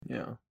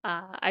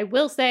Yeah. I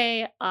will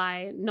say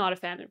I'm not a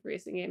fan of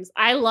racing games.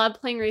 I love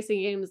playing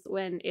racing games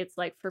when it's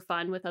like for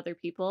fun with other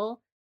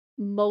people.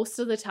 Most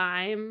of the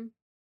time,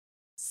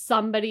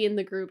 somebody in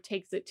the group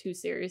takes it too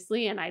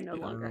seriously and I no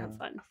longer have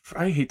fun.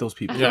 I hate those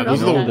people. Yeah,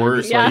 those are the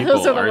worst Yeah, people,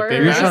 those are the aren't they,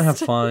 You're just trying to worst.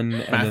 have fun, and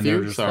then they're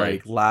Matthew? just Sorry.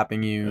 like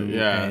lapping you.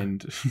 Yeah.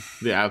 And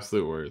The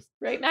absolute worst.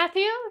 Right,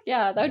 Matthew?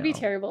 Yeah, that would be No.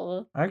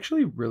 terrible. I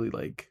actually really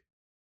like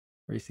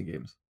racing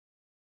games.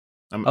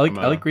 I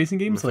I like racing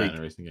games. I'm a Like fan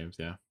of racing games,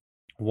 yeah.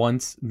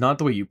 once, not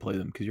the way you play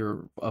them, because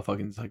you're a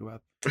fucking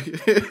psychopath.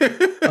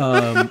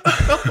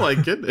 Oh my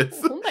goodness.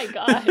 Oh my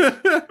god.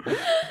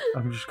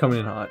 I'm just coming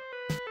in hot.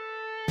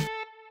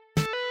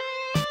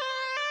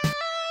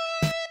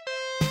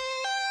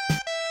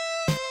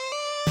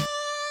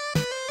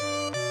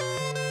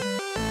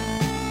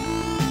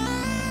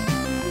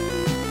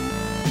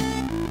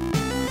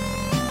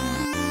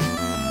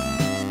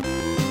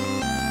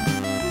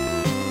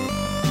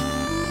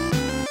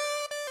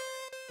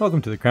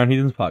 Welcome to the Crown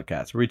Heathens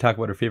podcast, where we talk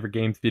about our favorite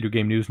games, video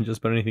game news, and just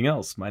about anything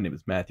else. My name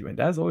is Matthew, and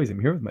as always, I'm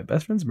here with my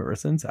best friends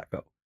Marissa and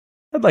Sacco.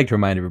 I'd like to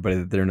remind everybody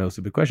that there are no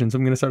stupid questions, so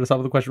I'm going to start us off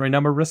with a question right now.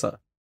 Marissa,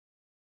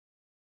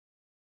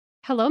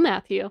 Hello,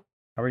 Matthew.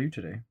 how are you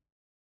today?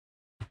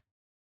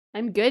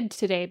 I'm good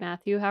today,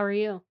 Matthew. How are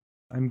you?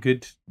 I'm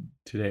good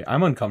today.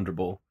 I'm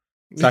uncomfortable.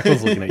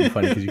 Sacco's looking at you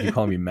funny because you keep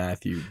calling me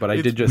Matthew, but I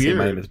It's did just say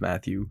my weird. name is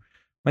Matthew.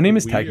 My name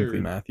is technically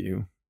Weird.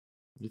 Matthew.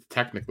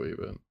 Technically,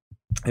 but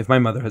If my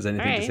mother has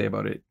anything to Alright. say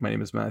about it, my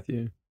name is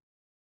Matthew.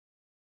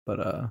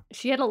 But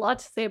She had a lot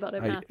to say about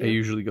it, I Matthew.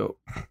 usually go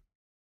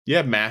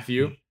yeah,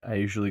 Matthew.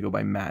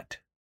 by Matt.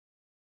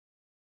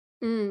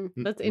 That's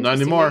Not interesting.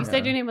 anymore. You said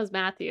Yeah. your name was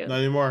Matthew. Not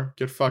anymore.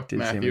 Get fucked, Did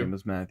say my Matthew. name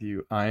was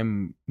Matthew.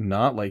 I'm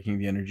not liking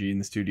the energy in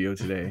the studio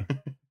today.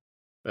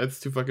 That's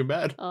too fucking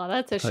bad. Oh,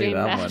 that's a Tell you shame,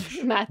 that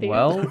much. Matthew.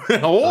 Well,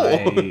 Oh,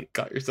 I-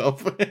 got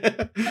yourself.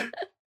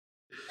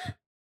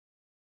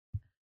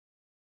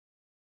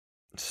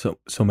 so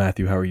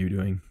Matthew, how are you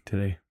doing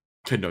today?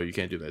 No, you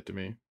can't do that to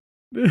me.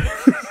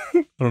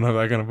 I don't have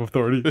that kind of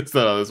authority That's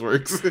not how this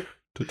works.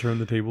 to turn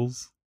the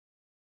tables.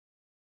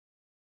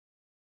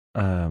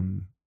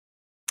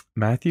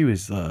 Matthew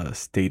is a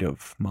state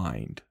of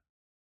mind.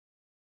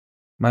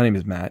 My name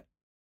is Matt.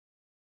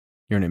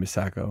 Your name is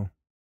Sacco.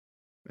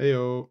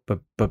 Heyo.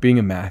 But being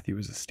a Matthew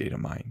is a state of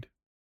mind.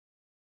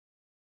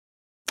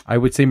 I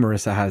would say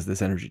Marissa has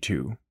this energy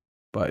too,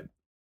 but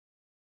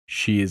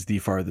she is the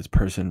farthest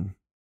person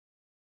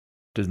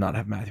does not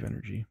have Matthew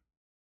energy.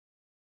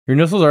 Your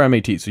initials are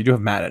MAT, so you do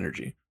have Matt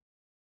energy,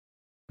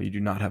 but you do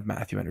not have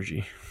Matthew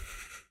energy.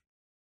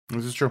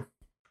 This is true.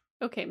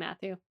 Okay,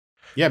 Matthew.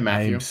 Yeah, I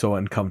Matthew. am so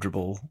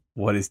uncomfortable.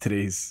 What is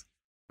today's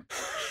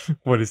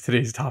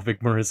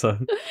topic,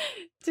 Marissa?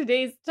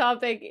 Today's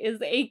topic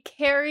is a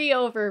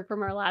carryover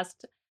from our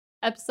last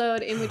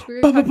episode in which we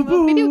were talking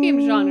about video game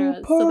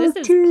genres. So this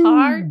is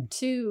part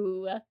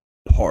 2.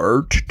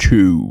 Part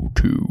two.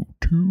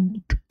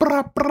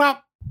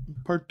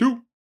 Part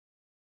 2.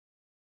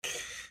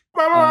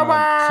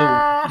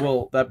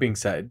 Well, that being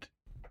said,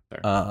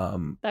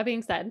 That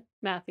being said,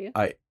 Matthew,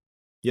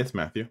 Yes,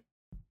 Matthew.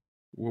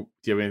 Do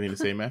you have anything to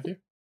say, Matthew?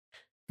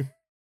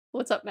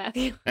 what's up,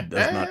 Matthew?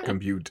 does not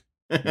compute.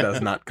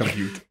 Does not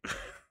compute.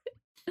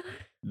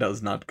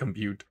 Does not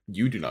compute.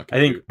 You do not.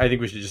 I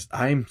think we should just.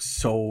 I'm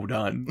so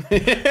done.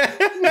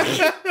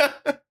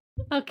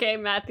 Okay,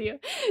 Matthew.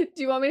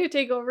 Do you want me to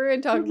take over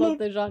and talk I'd about love-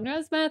 the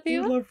genres, I'd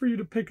Matthew? love for you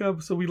to pick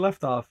up. So we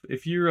left off.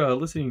 If you're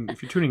listening,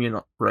 if you're tuning in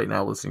right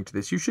now, listening to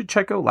this, you should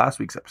check out last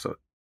week's episode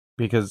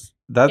because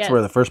that's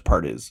where the Yes. first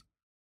part is.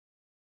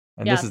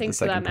 And Yeah, this is the thanks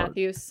for that, second part.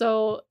 Matthew.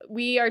 So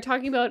we are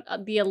talking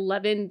about the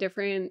 11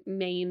 different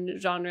main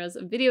genres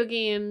of video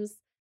games.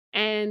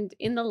 And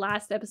in the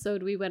last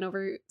episode, we went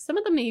over some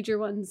of the major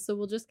ones. So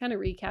we'll just kind of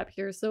recap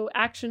here. So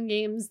action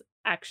games,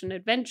 action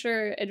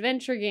adventure,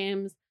 adventure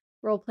games,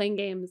 role-playing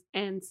games,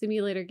 and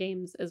simulator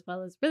games, as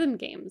well as rhythm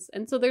games.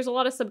 And so there's a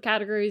lot of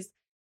subcategories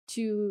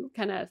to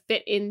kind of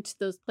fit into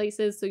those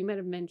places. So you might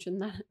have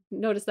mentioned that,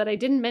 notice that I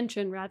didn't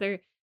mention, rather,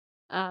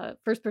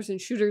 first-person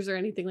shooters or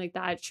anything like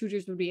that.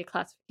 Shooters would be a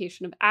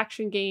classification of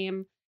action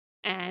game,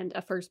 and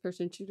a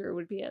first-person shooter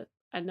would be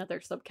another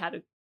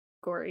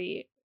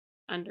subcategory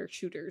under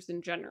shooters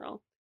in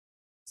general.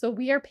 So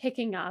we are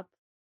picking up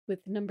with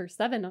number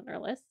 7 on our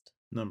list.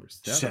 Number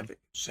 7.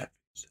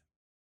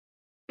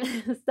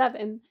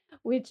 7,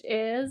 which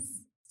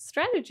is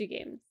strategy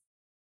games.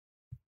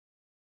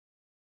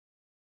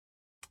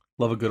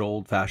 Love a good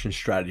old fashioned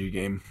strategy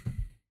game.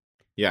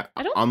 Yeah.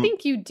 I don't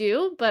think you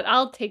do, but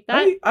I'll take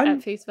that I'm-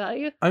 at face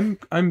value.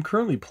 I'm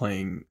currently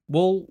playing.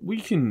 Well, we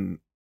can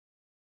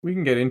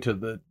get into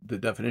the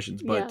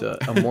definitions, but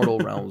Immortal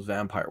Realms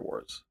Vampire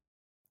Wars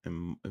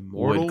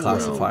Immortal would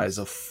classify Realms. as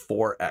a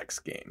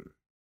 4X game.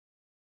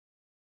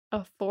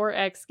 A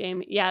 4X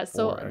game. Yeah,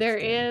 so 4X there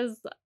game.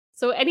 is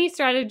any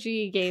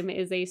strategy game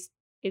is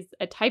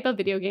a type of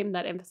video game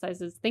that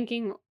emphasizes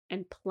thinking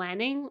and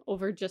planning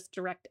over just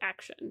direct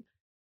action.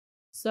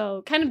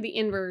 So kind of the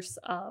inverse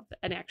of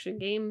an action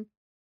game.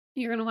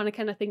 You're going to want to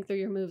kind of think through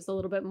your moves a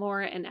little bit more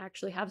and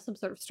actually have some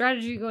sort of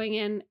strategy going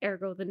in,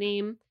 ergo the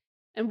name.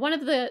 And one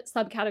of the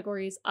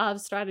subcategories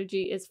of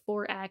strategy is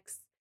 4X,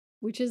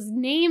 which is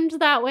named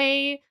that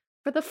way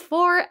for the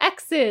 4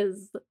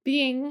 X's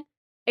being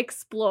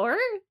explore,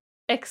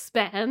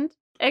 expand,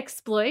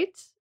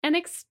 exploit, and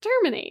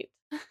exterminate.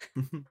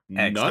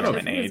 None of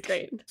Which them I think is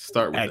great.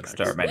 start with an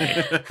Exterminate.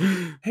 X.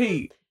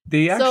 Hey,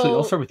 they actually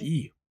all So- start with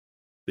E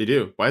They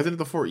do. Why isn't it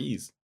the 4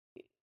 E's?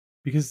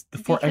 because the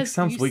 4X Because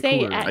sounds you way say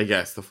cooler. X. I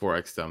guess the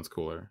 4X sounds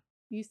cooler.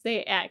 You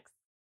say X.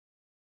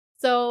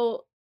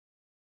 So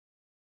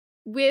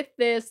with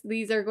this,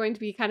 these are going to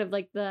be kind of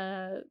like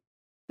the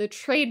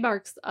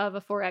trademarks of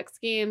a 4X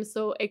game.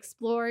 So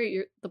explore,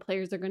 the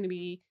players are going to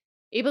be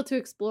able to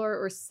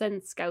explore or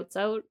send scouts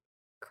out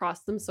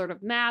across some sort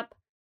of map.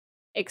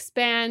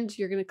 Expand,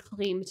 you're going to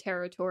claim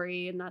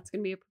territory, and that's going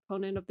to be a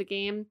proponent of the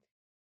game.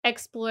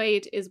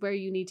 Exploit is where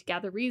you need to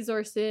gather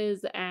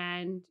resources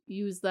and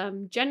use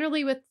them,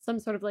 generally with some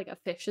sort of like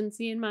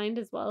efficiency in mind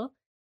as well.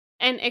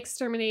 And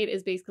exterminate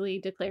is basically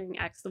declaring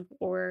acts of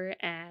war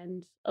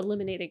and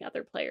eliminating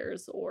other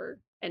players or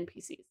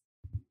NPCs.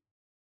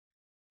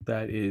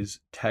 That is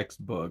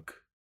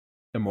textbook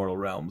Immortal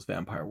Realms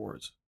Vampire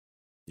Wars.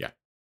 Yeah.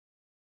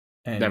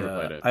 And, Never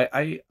played it. I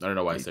I don't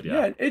know why I said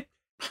yeah. it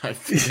I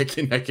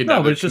think I can no,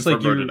 neither but it's just like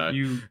confirm or deny.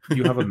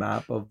 you have a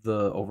map of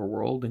the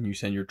overworld and you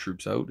send your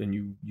troops out and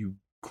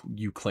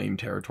you claim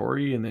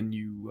territory and then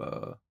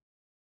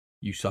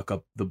you suck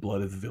up the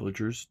blood of the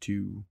villagers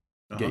to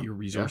get your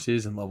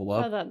resources and level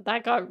up. Oh,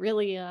 that got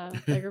really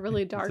like a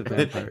really It's a dark.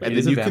 vampire. And It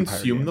is then a you vampire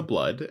consume game. the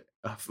blood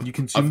of, You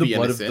consume of the the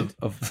blood innocent,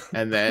 of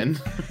and then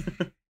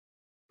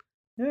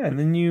yeah, and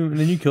then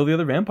you kill the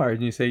other vampires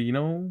and you say,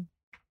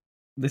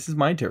 this is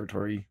my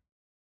territory.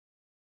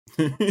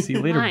 See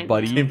you later, Mine.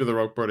 buddy. Came to the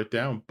rock, brought it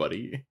down,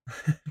 buddy.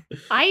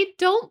 I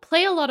don't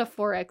play a lot of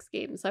 4X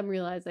games, I'm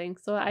realizing.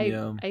 So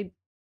Yeah. I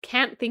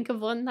can't think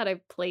of one that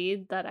I've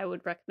played that I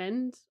would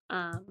recommend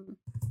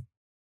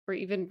or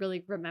even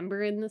really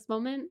remember in this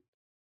moment.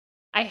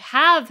 I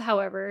have,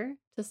 however,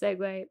 to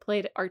segue,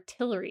 played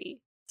artillery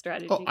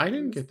strategy. Oh, I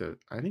didn't games.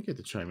 get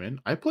to chime in.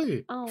 I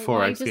play Oh, 4X well,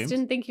 I just games.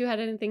 didn't think you had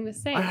anything to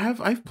say. I've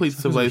played I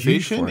thought it was a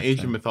huge Civilization, 4X Age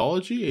of fan.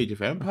 Mythology, Age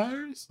of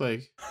Empires,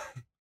 like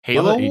What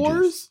Halo about Ages?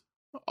 Wars.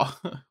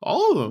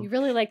 All of You them.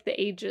 really like the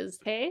ages,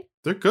 hey?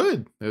 They're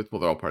good. Well,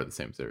 they're all part of the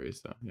same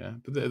series, so yeah.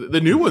 But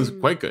the new one's Mm,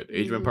 quite good.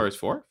 Age of mm. Empires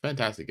 4,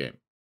 fantastic game.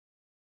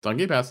 It's on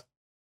Game Pass.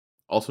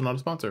 Also not a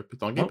sponsor, but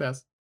it's on Game Oh.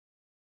 Pass.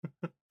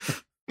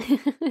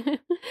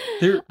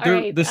 The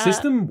Alright,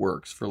 system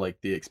works for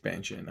like the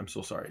expansion. I'm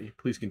so sorry.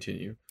 Please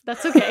continue.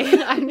 that's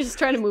okay. I'm just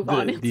trying to move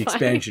on. The It's fine.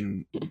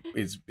 expansion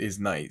is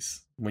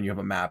nice when you have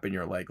a map and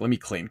you're like, let me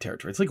claim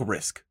territory. It's like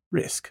Risk.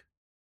 It's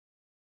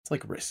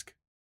like Risk.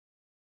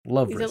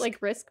 Love Is Risk. it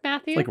like Risk,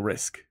 Matthew? It's like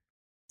Risk.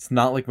 It's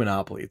not like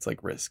Monopoly. It's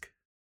like Risk.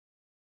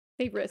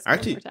 Say Risk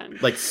Actually, one more time.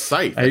 like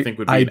Scythe, I think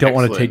would be I an don't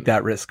want to excellent- take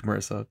that risk,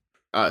 Marissa.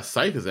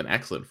 Scythe is an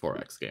excellent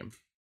 4X game.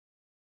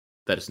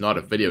 That is not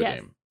a video Yes.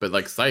 game, but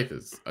like Scythe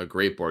is a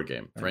great board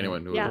game for I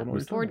anyone who Yeah, don't know what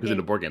who's, you're board talking who's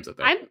into game. board games out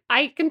there.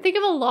 I can think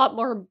of a lot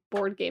more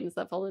board games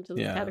that fall into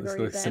this Yeah, it's category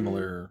like than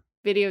similar.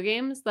 video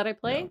games that I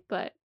play, Yeah.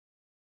 but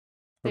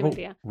What same about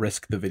idea.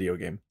 Risk the video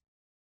game.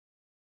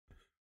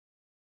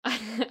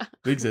 It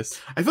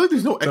exists. I feel like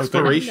there's no okay.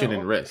 exploration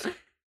No. in Risk.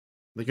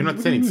 Like you're not What do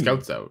you sending mean?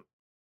 scouts out.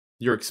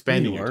 You're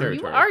expanding You your are. You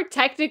territory. are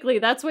technically,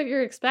 that's what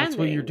you're expanding. That's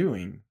what you're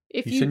doing.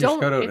 If You you, send your don't,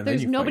 scout out if and then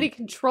there's you nobody fight.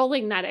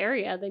 controlling that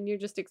area, then you're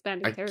just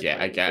expanding I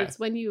territory. guess. It's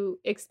when you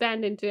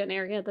expand into an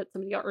area that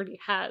somebody already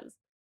has,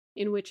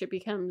 in which it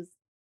becomes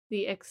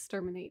the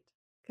exterminate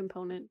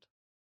component.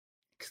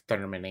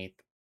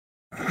 Exterminate.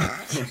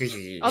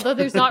 Although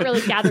there's not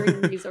really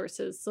gathering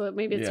resources, so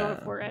maybe it's not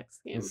a Yeah. 4X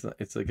game.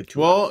 It's like a 2X.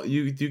 Well,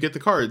 you get the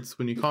cards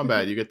when you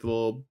combat. You get the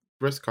little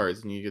Risk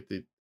cards, and you get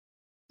to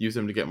use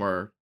them to get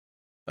more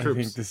I troops.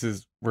 think this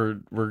is we're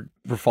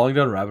falling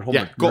down a rabbit hole.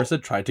 Yeah, Like, go.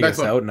 Marissa tried to Next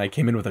get us one. out, and I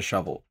came in with a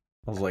shovel.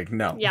 I was like,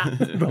 no, Yeah.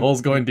 the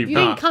hole's going deep. You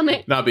Nah, didn't come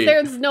in. not me.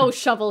 There's no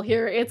shovel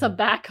here. It's a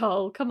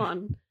backhoe. Come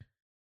on.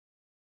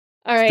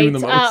 All right, doing the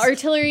most.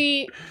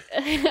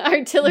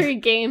 artillery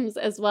games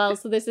as well.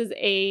 So this is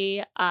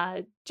a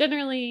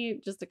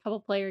generally just a couple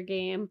player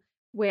game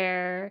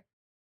where,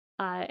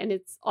 and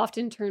it's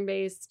often turn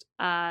based,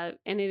 and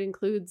it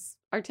includes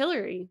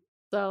artillery.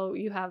 So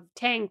you have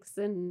tanks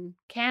and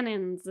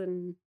cannons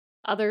and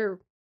other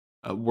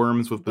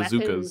Worms with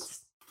bazookas.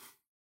 weapons.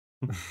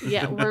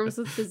 Yeah, worms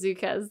with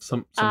bazookas.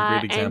 Some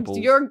great examples.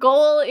 And your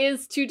goal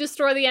is to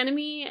destroy the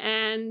enemy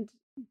and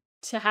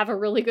to have a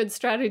really good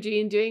strategy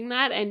in doing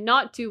that and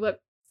not do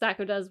what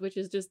Sacco does, which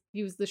is just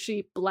use the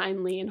sheep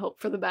blindly and hope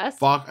for the best.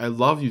 Fuck, I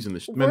love using the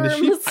sheep. Man, the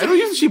sheep. Worms. I don't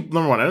use the sheep.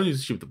 Number one, I don't use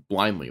the sheep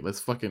blindly. Let's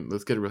get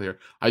it real here.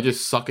 I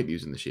just suck at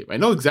using the sheep. I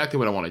know exactly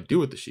what I want to do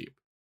with the sheep.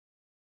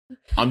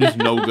 I'm just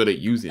no good at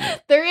using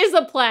it. There is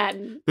a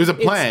plan. There's a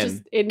It's plan.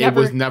 just- It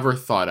was never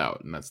thought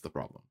out, and that's the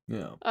problem.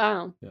 yeah.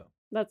 Oh, Yeah.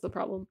 that's the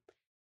problem.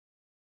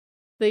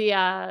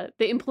 The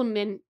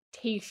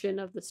implementation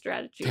of the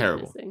strategy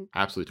Terrible. is missing,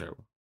 Absolutely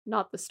terrible.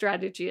 not the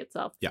strategy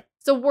itself. Yeah.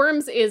 So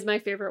Worms is my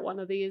favorite one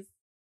of these.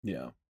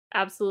 Yeah.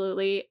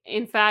 Absolutely.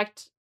 In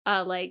fact,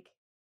 like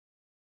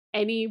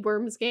any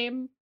Worms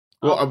game,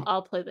 Well,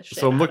 I'll play the shit.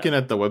 So I'm out looking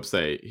of. at the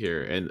website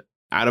here, and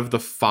out of the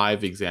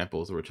 5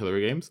 examples of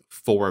artillery games,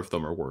 4 of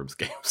them are Worms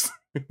games.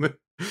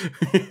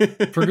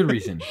 For good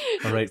reason.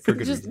 All right, for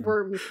good just reason.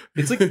 Worms.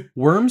 It's like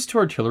Worms to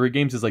artillery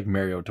games is like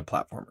Mario to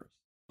platformers.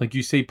 Like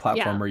you say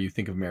platformer, you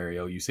think of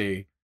Mario. You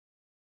say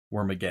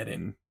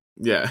Wormageddon,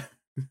 Yeah.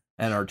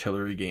 and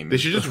artillery game. They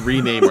is should the- just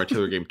rename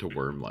artillery game to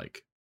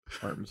Worm-like.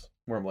 Worms.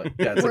 Worm-like.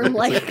 Yeah, it's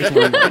Worm-like. Like, it's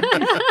Worm-like.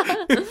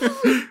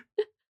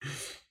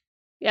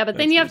 Yeah, but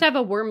then That's you have good. to have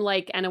a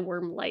Worm-like and a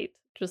Worm-light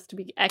just to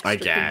be extra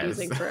guess.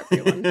 confusing for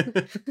everyone.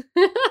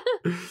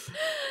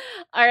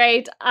 All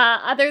right.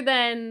 Other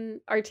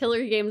than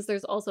artillery games,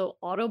 there's also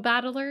auto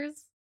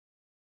battlers.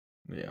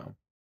 Yeah.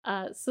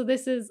 So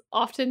this is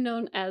often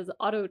known as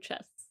auto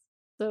chess.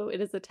 So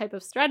it is a type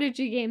of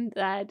strategy game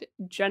that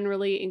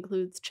generally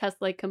includes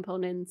chess-like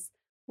components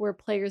where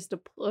players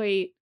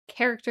deploy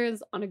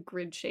characters on a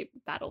grid-shaped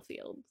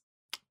battlefield.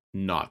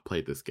 Not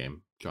played this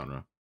game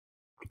genre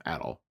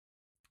at all.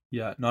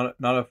 Yeah. Not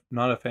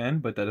a fan,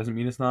 but that doesn't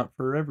mean it's not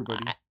for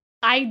everybody.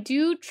 I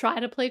do try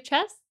to play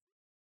chess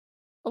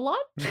a lot.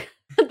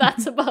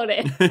 That's about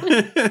it.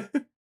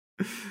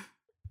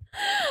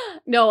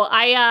 No,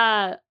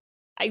 I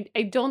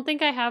don't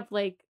think I have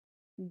like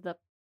the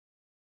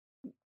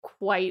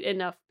quite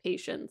enough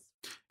patience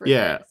for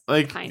Yeah, this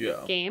like, kind yeah.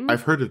 of game.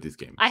 I've heard of these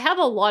games. I have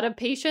a lot of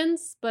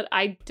patience, but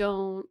I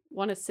don't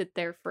want to sit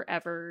there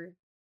forever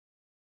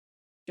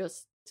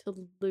just to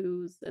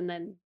lose and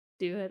then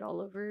do it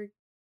all over.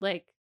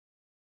 Like,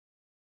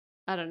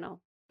 I don't know.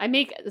 I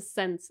make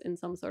sense in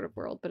some sort of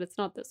world, but it's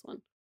not this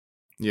one.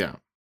 Yeah.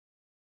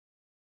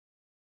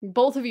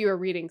 Both of you are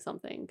reading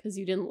something because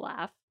you didn't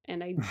laugh,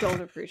 and I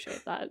don't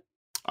appreciate that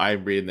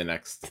I'm reading the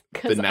next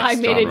because I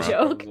made a genre.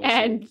 joke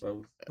and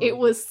it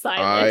was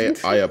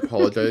silent. I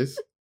apologize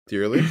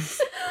dearly.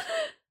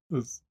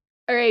 All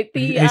right,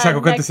 the Hey, Sako,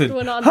 cut next this in.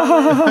 one on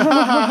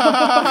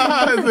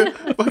It's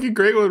a fucking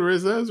great one,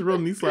 Marissa. It's a real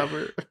knee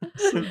slapper.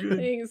 So good.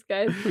 Thanks,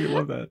 guys. We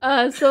love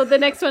that. So the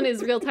next one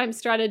is real-time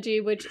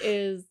strategy, which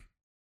is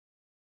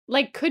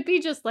like could be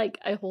just like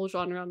a whole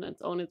genre on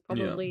its own. It's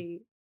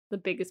probably the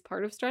biggest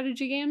part of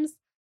strategy games.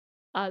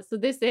 So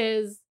this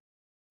is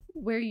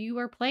where you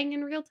are playing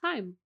in real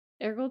time.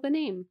 Ergo the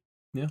name.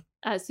 Yeah.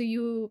 So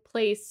you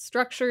place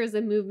structures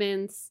and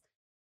movements,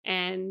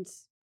 and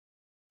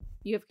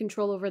you have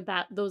control over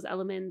those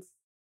elements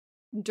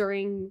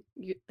during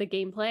the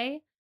gameplay.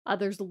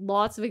 There's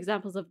lots of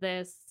examples of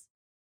this.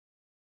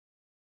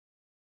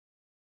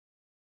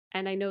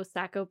 And I know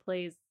Sako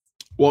plays.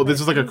 Well, this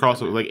is like a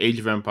crossover. Like Age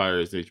of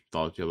Empires, Age of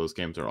Mythology, all those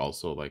games are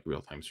also like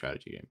real-time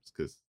strategy games.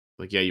 Because,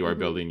 like, yeah, you are Mhm.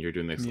 building, you're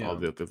doing this, all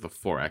the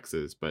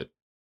 4Xs, but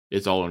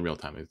it's all in real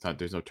time. It's not,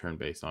 there's no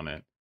turn-based on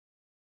it.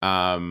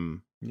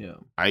 Yeah.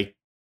 I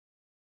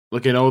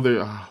know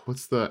the,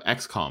 what's the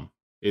XCOM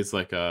is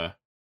like that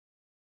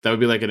would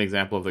be like an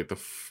example of like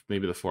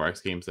maybe the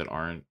 4X games that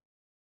aren't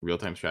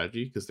real-time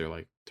strategy because they're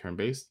like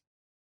turn-based.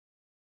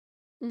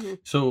 Mhm.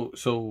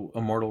 So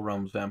Immortal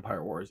Realms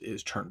Vampire Wars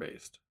is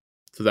turn-based.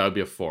 So that would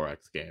be a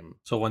 4X game.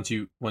 So once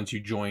you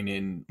join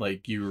in,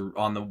 like you're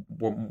on the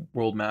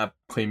world map,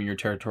 claiming your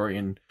territory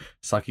and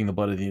sucking the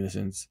blood of the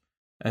innocents,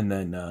 and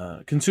then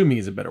consuming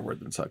is a better word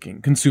than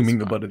sucking. Consuming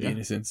the blood of the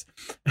innocents,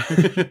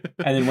 and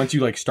then once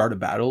you like start a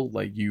battle,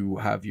 like you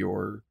have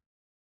your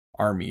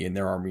army and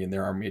their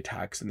army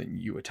attacks, and then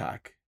you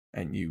attack,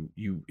 and you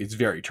it's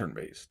very turn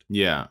based.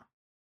 Yeah.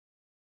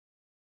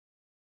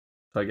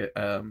 So I get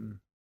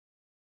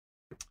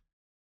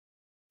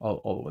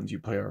all the ones you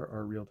play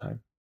are real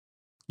time.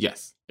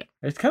 Yes. Yeah.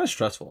 It's kind of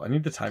stressful. I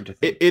need the time to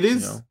think. It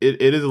is. You know?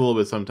 It is a little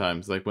bit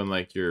sometimes, like when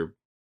like you're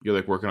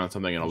like working on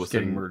something and all of a Just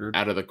getting sudden murdered.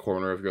 out of the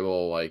corner of your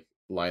little like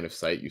line of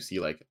sight you see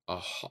like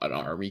an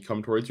army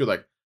come towards you.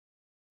 Like,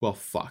 well,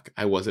 fuck,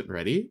 I wasn't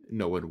ready.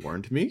 No one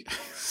warned me.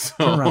 So...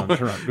 Turn around.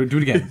 Do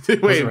it again.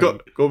 Wait,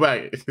 go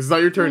back. It's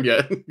not your turn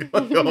yet.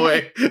 Go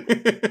away.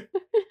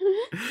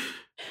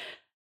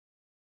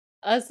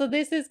 So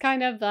this is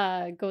kind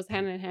of goes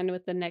hand in hand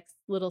with the next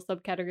little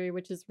subcategory,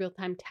 which is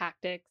real-time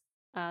tactics.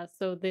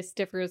 So this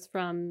differs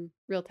from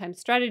real-time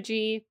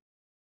strategy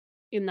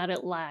in that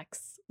it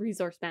lacks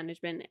resource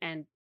management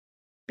and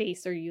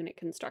base or unit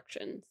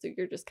construction. So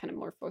you're just kind of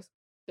more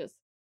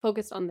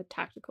focused on the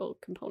tactical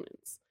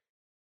components.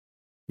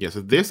 Yeah,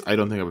 so this I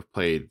don't think I've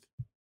played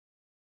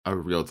a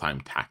real-time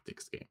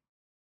tactics game.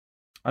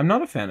 I'm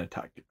not a fan of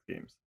tactics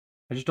games.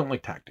 I just don't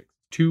like tactics.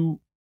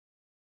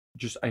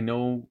 I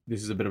know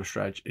this is a bit of a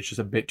stretch. It's just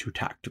a bit too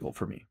tactical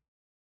for me.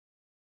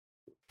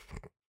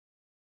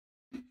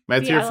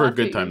 Matt's Yeah, here for a I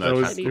good laughed time.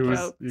 at your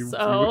That's shitty joke,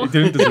 so- It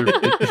didn't deserve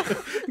it.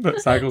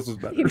 But Cycles was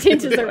better. You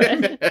didn't deserve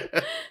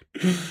it.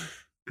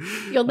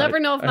 You'll never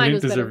know if I mine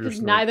didn't was better deserve your because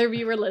snort. neither of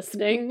you were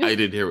listening. I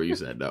didn't hear what you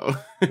said, no.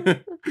 Yeah.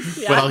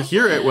 But I'll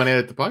hear it when I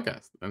edit the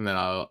podcast, and then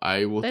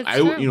I will. That's I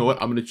will. true. You know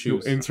what? I'm gonna You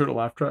choose. insert a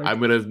laugh track. I'm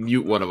gonna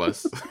mute one of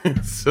us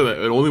so that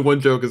only one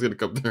joke is gonna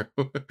come through.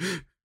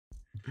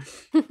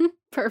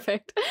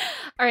 Perfect.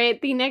 All right.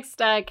 The next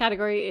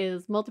category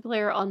is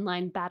multiplayer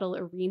online battle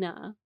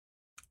arena.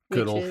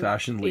 Good which old is-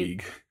 fashioned is-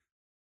 league.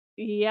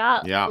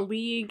 Yeah.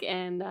 League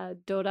and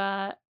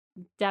Dota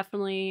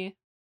definitely.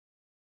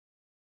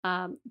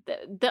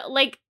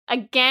 Like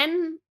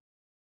again,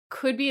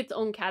 could be its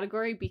own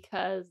category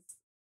because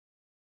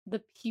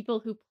the people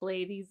who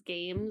play these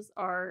games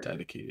are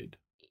Dedicated.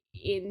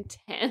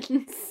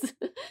 intense.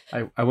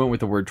 I went with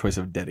the word choice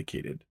of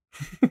dedicated.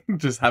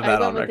 Just have I that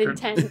went on with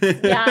record.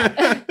 intense.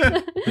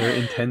 Yeah. They're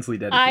intensely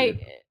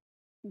dedicated.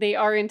 They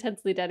are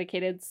intensely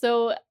dedicated.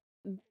 So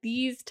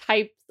these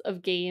types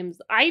of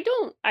games,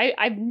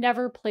 I've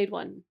never played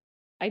one.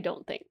 I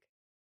don't think.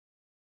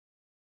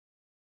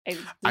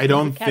 I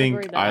don't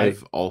think I've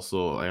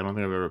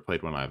ever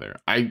played one either.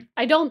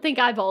 I don't think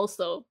I've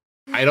also.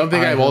 I don't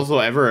think I I've have- also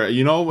ever.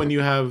 When you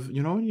have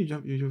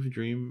a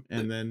dream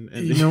and then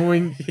when you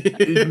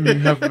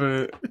have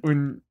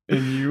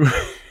you.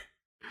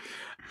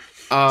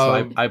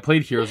 So I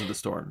played Heroes of the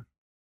Storm,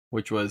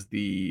 which was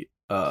the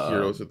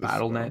Heroes of the BattleNet.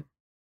 Storm.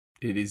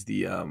 It is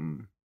the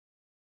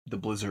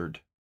Blizzard.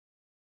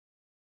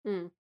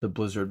 The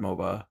Blizzard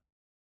MOBA.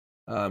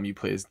 You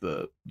play as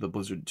the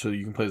Blizzard, so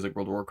you can play as like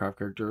World of Warcraft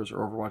characters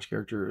or Overwatch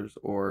characters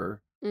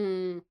or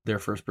their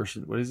first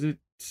person. What is it?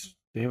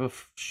 They have a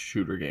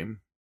shooter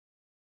game.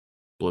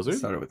 Blizzard? It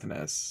started with an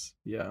S.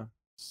 Yeah.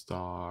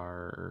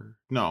 Star.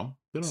 No.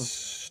 They don't.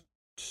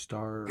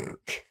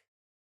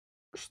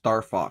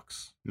 Star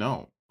Fox.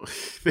 No.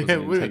 It They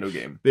was a have Nintendo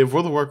game. They have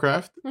World of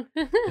Warcraft,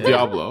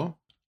 Diablo,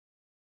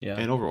 Yeah,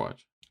 and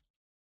Overwatch.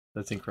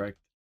 that's incorrect.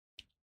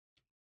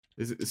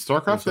 Is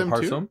StarCraft them too?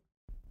 Hearthstone?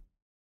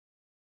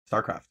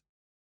 StarCraft.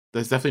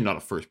 That's definitely not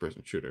a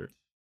first-person shooter.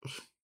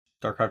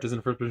 StarCraft isn't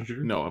a first-person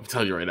shooter. No, I'm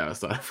telling you right now,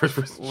 it's not a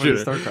first-person What shooter.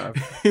 is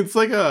StarCraft? It's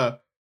like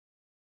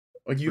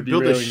you We're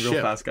build a derailing ship.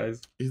 real fast,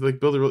 guys. You you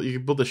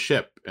can build a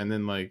ship and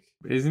then like.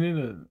 Isn't it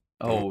a?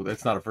 Oh,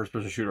 that's not a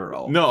first-person shooter at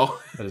all. No,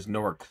 That is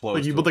nowhere close.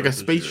 like you to build like a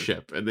first-person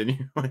shooter. spaceship and then you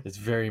like. It's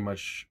very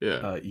much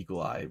Yeah.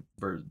 eagle eye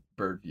bird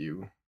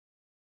view.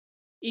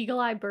 Eagle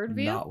Eye Bird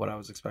View. Not what I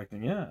was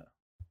expecting. Yeah.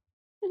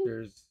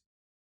 There's.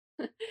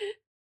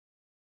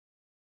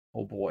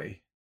 Oh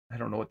boy, I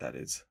don't know what that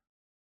is.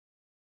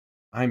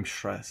 I'm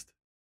stressed.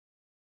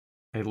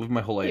 I lived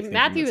my whole life. Hey, thinking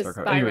Matthew that is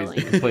StarCraft. Anyways,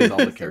 you spiraling can play as all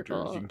the in a characters.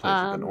 circle. You can play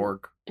as like an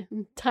orc.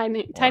 Tiny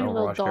Or an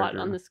little Overwatch dot character.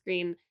 on the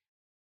screen.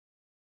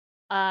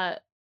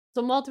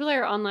 So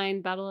multiplayer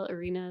online battle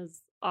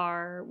arenas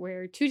are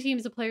where two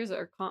teams of players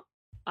are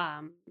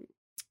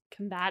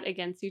combat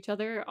against each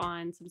other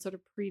on some sort of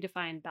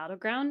predefined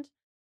battleground,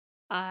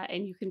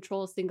 and you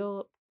control a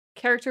single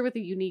character with a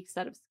unique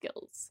set of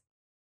skills.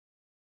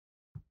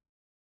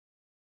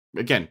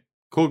 Again,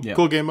 cool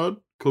game mode,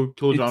 cool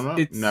genre.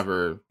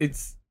 Never.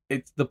 It's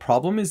the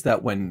problem is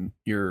that when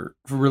you're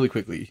really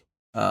quickly,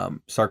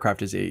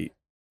 StarCraft is a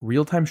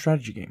real-time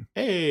strategy game.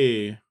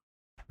 Hey.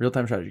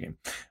 Real-time strategy game.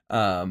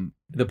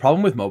 The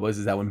problem with MOBAs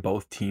is that when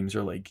both teams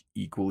are like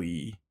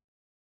equally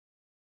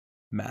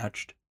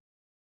matched,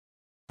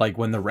 like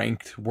when the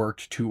ranked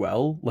worked too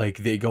well, like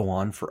they go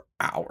on for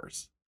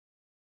hours.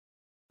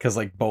 Because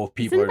like both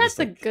people Isn't are that just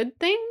the like, good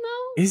thing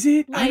though? is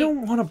it? I Like-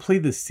 don't want to play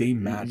the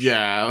same match.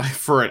 Yeah, like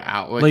for an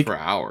hour, Like- for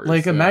hours.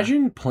 Like yeah.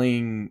 imagine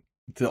playing,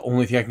 the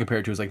only thing I can compare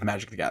it to is like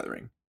Magic the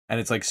Gathering. And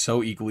it's like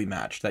so equally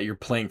matched that you're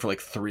playing for like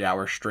 3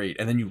 hours straight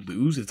and then you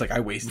lose. It's like I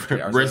wasted 3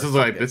 hours. Riz is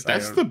like this.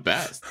 That's the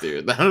best,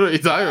 dude. I don't know what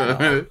you're talking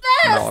about.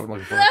 Not what I'm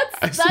looking for.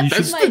 That's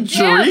That's my the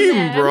jam, dream,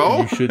 man.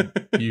 bro.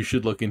 You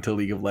should look into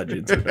League of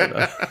Legends or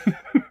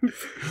Dota.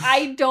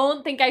 I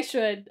don't think I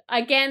should.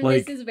 Again,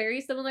 Like- this is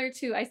very similar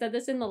to, I said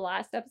this in the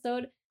last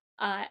episode,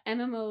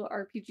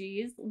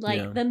 MMORPGs. Like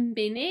Yeah. the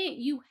minute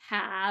you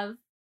have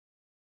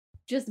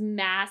just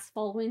mass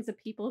followings of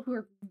people who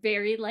are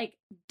very like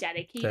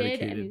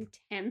dedicated. and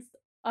intense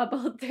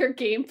about their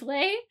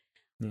gameplay,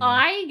 Yeah.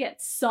 I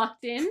get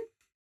sucked in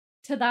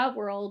to that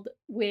world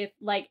with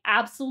like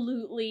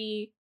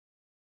absolutely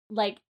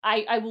like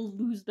I will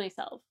lose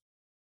myself.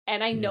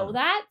 And I know Yeah.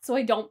 that, so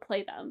I don't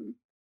play them.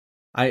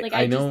 I Like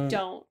I know. just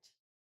don't.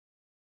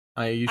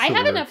 I used I to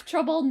have work- enough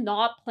trouble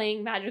not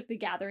playing Magic the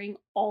Gathering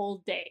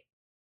all day.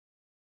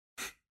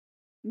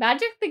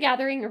 Magic the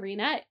Gathering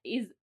Arena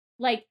is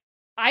like,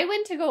 I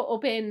went to go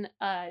open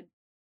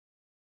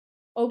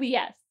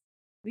OBS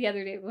the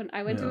other day when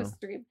I went to a Yeah.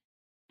 stream,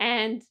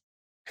 and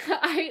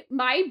I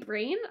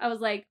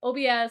was like,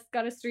 OBS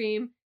got a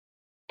stream,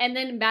 and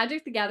then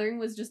Magic the Gathering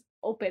was just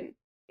open.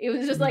 It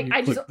was just like You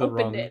I just clicked the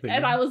wrong opened it, thing.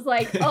 and I was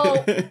like,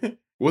 oh,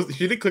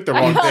 She didn't click the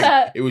I wrong thing.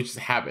 gotta- It was just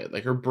habit.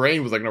 Like her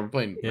brain was like, no, we're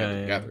playing Yeah, Magic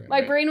the yeah. Gathering. my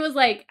right? brain was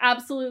like,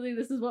 absolutely,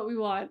 this is what we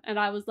want, and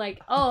I was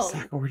like, oh.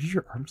 Zach, where did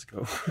your arms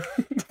go?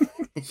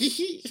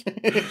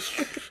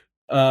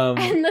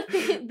 And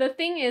the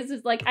thing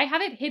is like I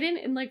have it hidden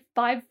in like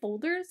 5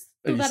 folders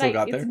so You that still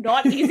got it's there?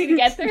 not easy to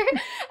get there.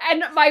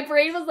 And my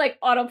brain was like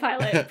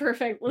autopilot.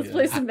 Perfect. Let's Yeah.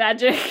 play some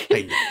Magic.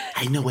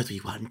 I know what we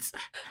want.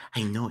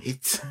 I know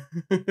it.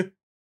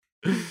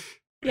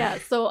 Yeah.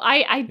 So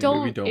I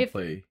don't. Maybe if,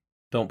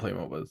 don't play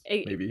MOBAs.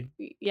 I- Maybe.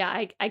 Yeah.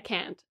 I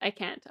can't.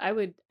 I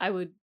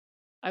would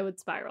I would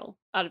spiral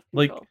out of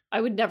Like- control.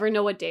 I would never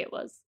know what day it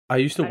was. I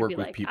used to I'd work be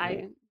with like,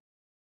 people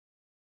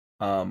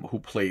who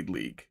played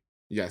League,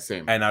 Yeah,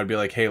 same. and I'd be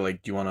like, hey,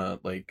 like, do you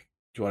want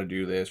to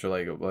do this, or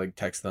like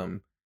text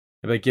them?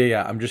 I'd be like,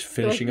 yeah, I'm just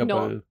They're like, finishing up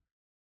 "No."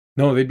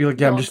 No, they'd be like,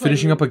 yeah, No, I'm I'm just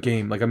finishing playing up a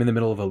game. Like, I'm in the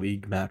middle of a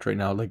League match right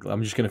now. Like,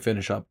 I'm just gonna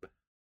finish up,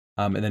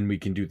 and then we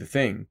can do the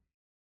thing.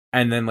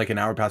 And then like an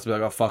hour passed, I'd be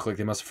like, oh fuck, like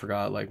they must have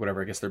forgot, like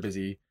whatever. I guess they're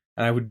busy,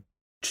 and I would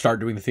start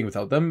doing the thing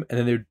without them, and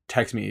then they would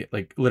text me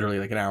like literally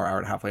like an hour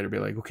and a half later, be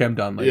like, okay, I'm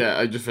done. Like, Yeah,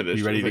 I just finished.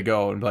 you ready I was to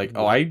go? And be like,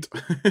 oh,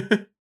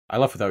 I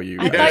left without you.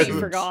 I Yeah. thought you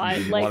forgot.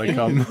 You Like, want to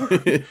come?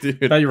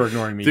 Dude, I thought you were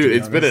ignoring me. to dude, be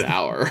it's been an honest.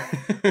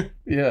 hour.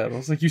 Yeah, I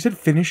was like, you said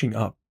finishing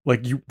up.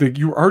 Like you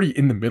were already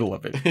in the middle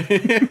of it.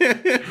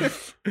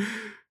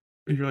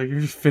 You're like, you're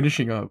just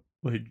finishing up.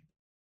 Like,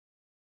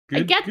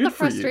 I get the good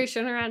for you.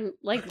 frustration around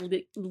like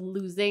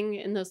losing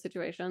in those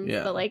situations.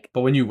 Yeah, But like,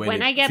 but when you win,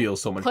 when it I get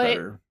feels so much put-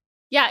 better.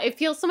 yeah, it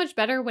feels so much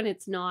better when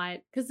it's not,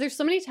 because there's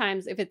so many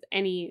times if it's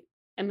any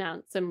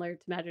amount similar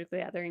to Magic the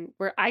Gathering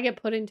where I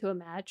get put into a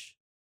match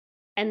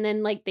and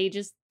then like they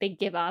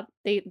give up.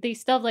 They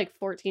still have like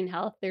 14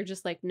 health. They're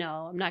just like,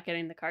 no, I'm not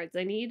getting the cards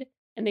I need,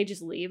 and they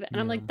just leave. And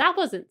I'm Yeah. like, that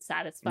wasn't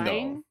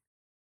satisfying. No.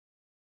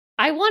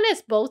 I want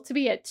us both to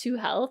be at 2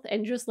 health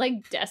and just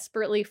like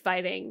desperately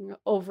fighting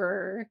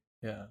over,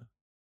 Yeah,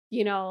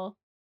 you know,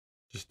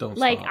 just don't.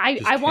 like stop. I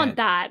Just want can't.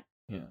 that.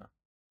 Yeah,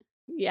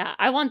 Yeah,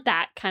 I want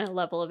that kind of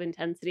level of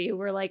intensity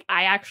where like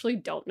I actually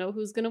don't know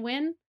who's gonna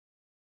win.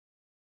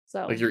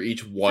 So Like you're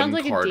each one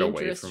like a card away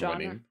dangerous from genre.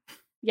 winning.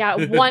 yeah,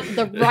 want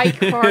the right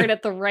card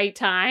at the right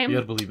time. you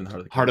gotta believe in the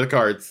heart of the Heart of the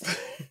cards.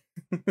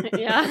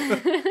 Yeah.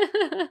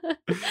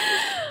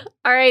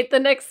 All right, the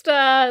next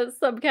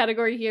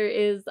subcategory here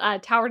is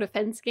tower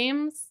defense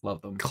games.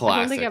 Love them.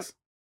 don't think Classics.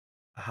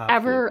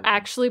 Ever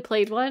actually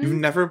played one? You've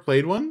never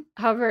played one?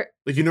 However,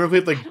 Like you never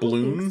played I like don't think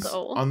balloons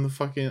so. on the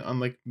fucking on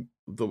the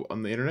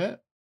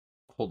internet?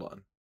 Hold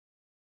on.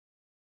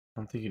 I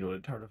don't think you know what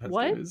a tower defense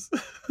What? game is.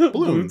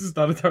 Balloons. is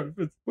not a tower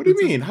defense. What do you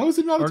It's a- mean? How is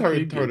it not a tower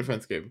arcade game.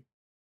 defense game?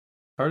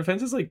 Tower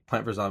defense is like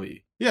Plant vs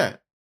Zombie. Yeah.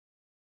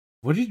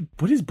 What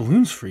is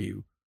balloons for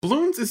you?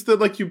 Balloons is the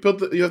like you have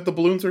the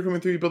balloons that are coming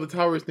through, you build the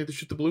towers and you have to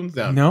shoot the balloons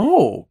down.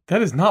 No,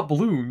 that is not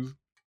balloons.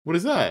 What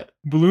is that?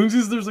 Balloons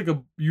is there's like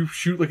you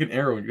shoot like an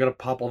arrow and you gotta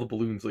pop all the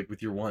balloons like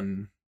with your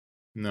one.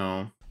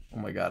 No. Oh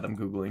my god, I'm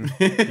googling.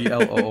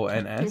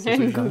 BLOONS. That's what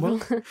you're talking about?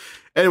 Google.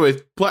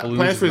 Anyways, Balloons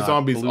Plants is vs not-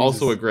 Zombies Balloons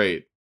also is- a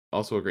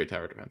great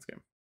tower defense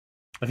game.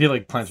 I feel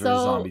like Plants vs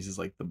So- Zombies is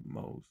like the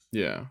most.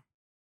 Yeah.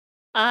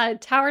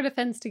 Tower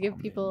defense, to give Oh,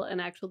 man. people an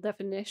actual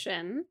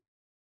definition,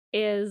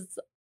 is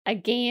a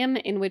game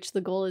in which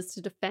the goal is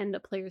to defend a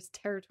player's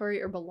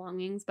territory or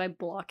belongings by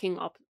blocking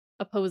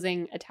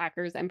opposing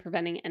attackers and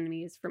preventing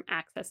enemies from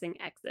accessing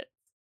exits.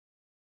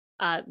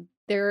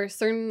 There are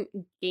certain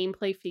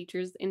gameplay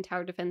features in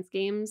tower defense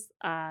games.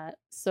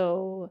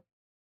 So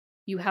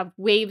you have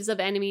waves of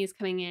enemies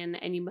coming in,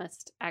 and you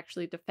must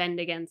actually defend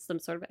against some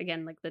sort of,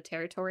 again, like the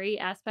territory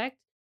aspect.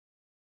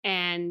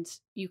 And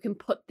you can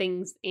put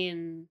things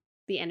in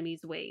the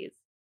enemy's ways.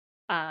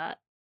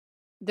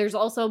 There's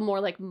also more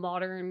like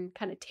modern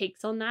kind of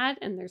takes on that,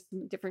 and there's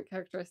some different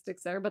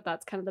characteristics there, but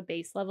that's kind of the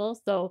base level.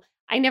 So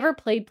I never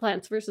played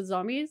Plants vs.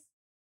 Zombies.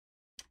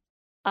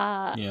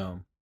 Yeah.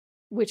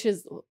 Which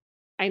is,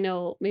 I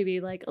know,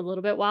 maybe like a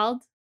little bit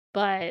wild,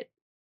 but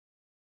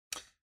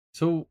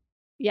So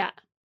yeah.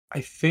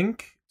 I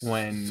think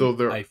when So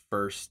there- I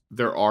first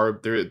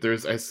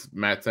There's as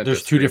Matt said,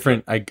 there's two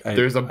different.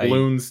 there's a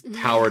balloons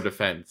tower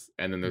defense,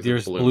 and then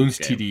there's a balloons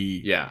game.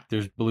 TD. Yeah,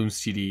 There's balloons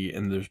TD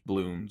and there's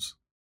balloons.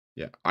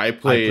 yeah. I I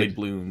played played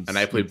balloons and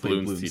I you played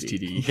balloons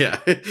TD. Yeah,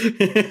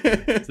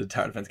 It's a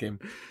tower defense game.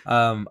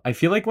 I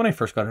feel like when I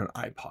first got an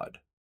iPod,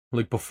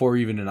 like before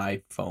even an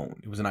iPhone,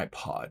 it was an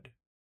iPod,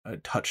 a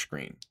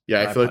touchscreen.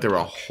 yeah. I feel like iPod there were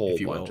a Touch, whole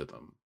if you bunch will. of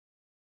them.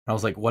 I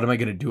was like, what am I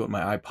gonna do with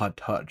my iPod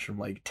Touch? I'm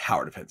like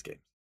tower defense game,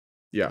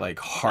 Yeah, like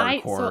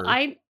hardcore.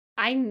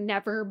 I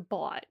never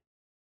bought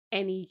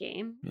any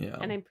game, yeah.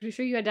 and I'm pretty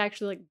sure you had to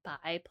actually like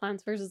buy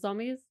Plants vs.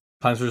 Zombies.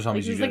 Plants vs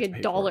Zombies. it was you like had to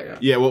pay $1. for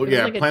it, yeah. Well, It was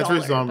yeah. like Plants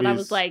vs $1, Zombies. but I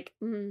was like,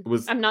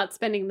 was I'm not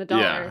spending the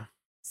dollar. yeah.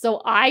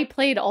 So I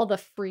played all the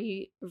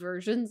free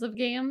versions of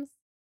games,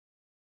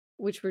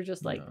 which were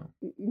just like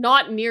Yeah.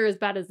 not near as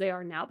bad as they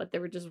are now, but they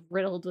were just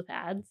riddled with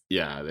ads.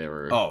 Yeah, they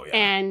were. Oh yeah.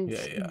 And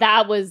Yeah.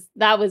 that was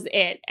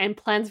it. And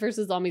Plants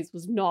vs. Zombies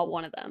was not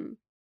one of them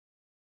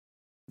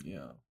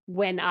Yeah.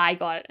 when I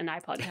got an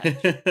iPod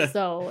Touch.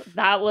 So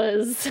that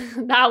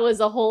was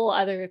a whole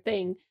other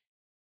thing.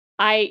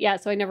 So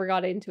I never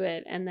got into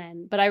it,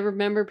 but I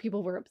remember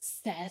people were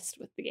obsessed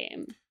with the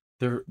game.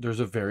 There's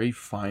a very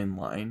fine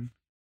line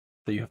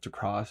that you have to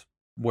cross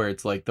where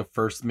it's like the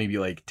first maybe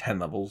like 10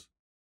 levels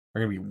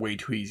are gonna be way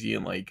too easy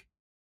and like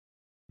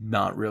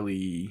not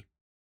really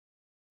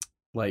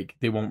like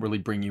they won't really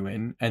bring you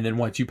in, and then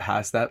once you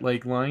pass that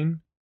like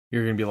line,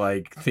 you're gonna be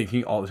like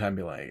thinking all the time,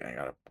 be like,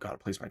 I gotta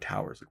place my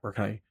towers,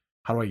 like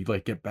how do I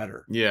like get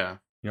better, Yeah,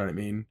 you know what I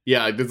mean?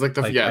 yeah. There's like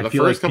the I the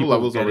feel first couple people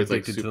levels are get always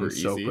like addicted to super them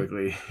so easy.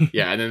 quickly.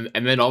 Yeah,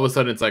 and then all of a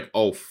sudden it's like,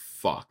 oh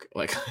fuck.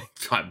 Like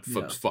I'm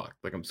Yeah.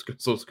 fucked. Like I'm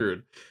so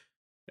screwed.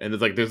 And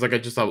it's like there's like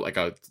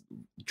a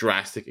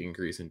drastic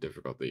increase in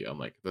difficulty on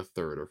like the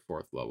 3rd or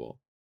 4th level.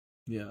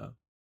 Yeah.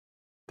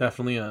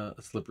 Definitely a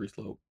slippery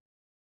slope.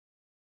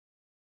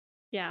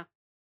 Yeah.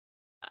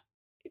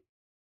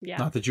 Yeah.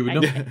 Not that you would I,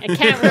 know. I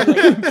can't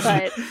relate,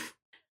 but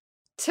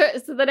so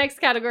the next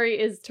category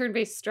is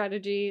turn-based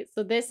strategy.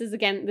 So this is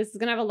going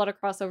to have a lot of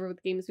crossover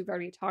with games we've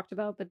already talked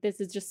about, but this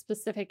is just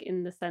specific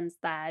in the sense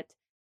that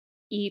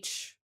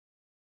each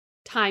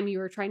time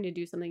you are trying to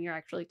do something, you're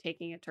actually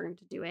taking a turn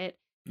to do it.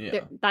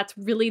 Yeah. That's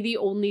really the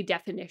only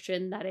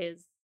definition that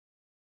is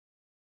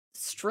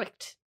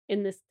strict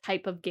in this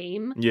type of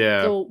game.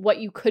 Yeah. So what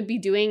you could be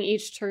doing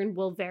each turn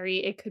will vary.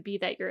 It could be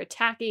that you're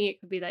attacking. It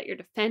could be that you're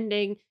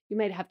defending. You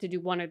might have to do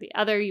one or the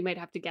other. You might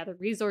have to gather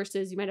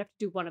resources. You might have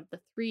to do one of the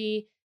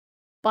 3.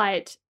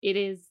 But it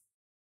is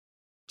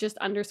just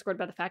underscored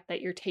by the fact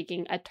that you're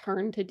taking a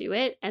turn to do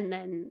it and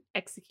then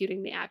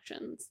executing the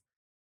actions.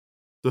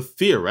 So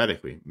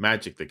theoretically,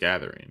 Magic the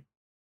Gathering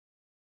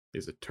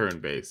is a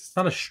turn-based. It's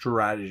not a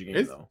strategy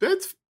game, though.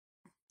 It's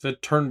a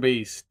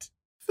turn-based.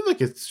 I feel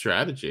like it's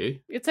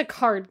strategy. It's a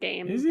card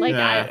game. Is it? Like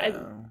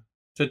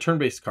It's a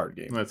turn-based card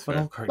game. That's But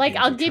fair. all card like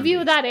games I'll are give you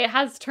turn-based. that it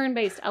has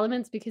turn-based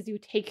elements because you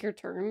take your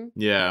turn,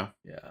 Yeah.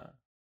 Yeah.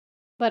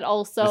 but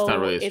also It's not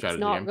really a it's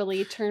strategy not game.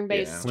 really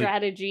turn-based Yeah.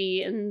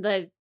 strategy in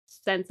the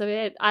sense of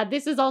it.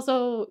 This is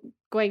also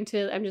I'm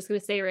just going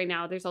to say right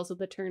now, there's also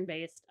the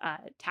turn-based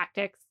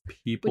tactics.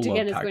 People Which love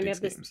again is going to tactics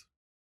have this- games.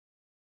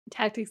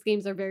 Tactics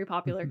games are very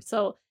popular.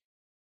 So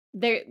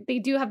they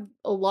do have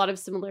a lot of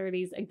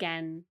similarities.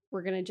 Again,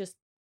 we're going to just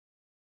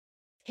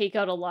take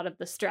out a lot of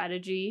the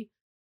strategy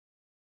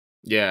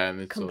Yeah, and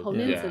it's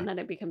components yeah. and then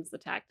it becomes the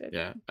tactic.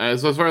 Yeah.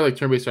 So as far as like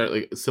turn-based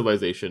strategy, like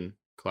Civilization,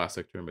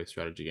 classic turn-based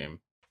strategy game.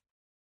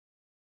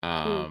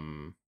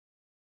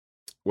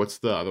 What's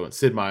the other one?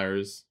 Sid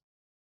Meier's.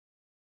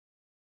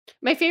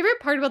 My favorite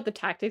part about the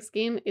tactics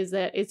game is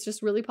that it's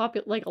just really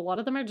popular. Like a lot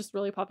of them are just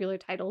really popular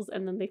titles,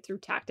 and then they threw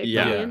tactics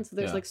Yeah. in. So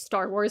there's Yeah. like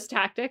Star Wars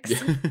Tactics.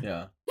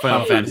 Yeah.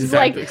 Final Fantasy It's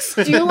like, Tactics.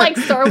 do you like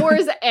Star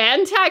Wars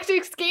and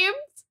tactics games?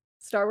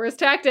 Star Wars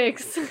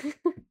Tactics.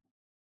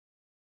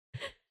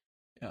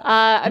 Yeah.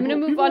 I'm gonna People-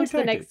 move people on like to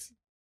the tactics. next.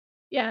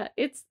 Yeah,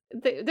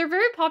 they're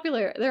very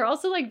popular. They're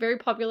also like very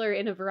popular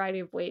in a variety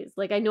of ways.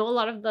 Like I know a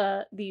lot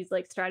of these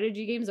like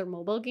strategy games are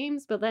mobile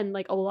games, but then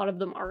like a lot of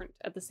them aren't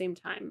at the same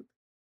time.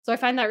 So I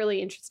find that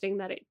really interesting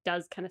that it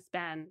does kind of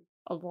span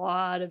a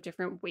lot of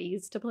different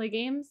ways to play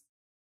games.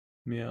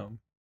 Yeah.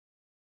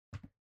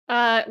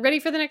 Ready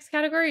for the next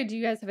category? Or do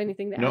you guys have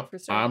anything to add Nope, for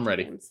strategy I'm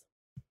ready. games?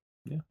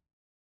 Yeah.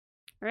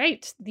 All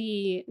right.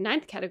 The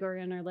 9th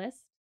category on our list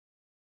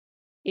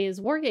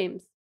is war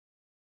games,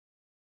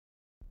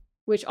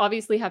 which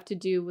obviously have to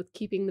do with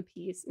keeping the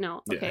peace.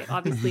 No, okay. Yeah.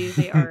 Obviously,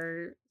 they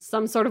are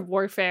some sort of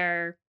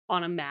warfare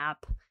on a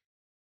map.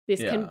 This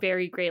Yeah. can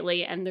vary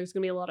greatly, and there's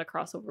going to be a lot of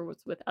crossover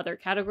with other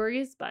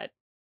categories, but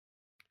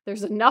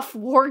there's enough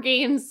war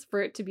games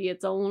for it to be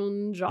its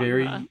own genre.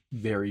 Very,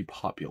 very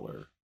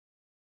popular.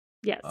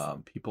 Yes.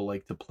 People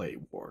like to play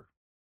war.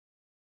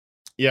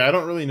 Yeah, I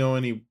don't really know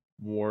any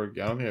war.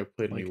 I don't think I've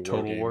played any Like war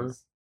Total War?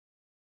 games.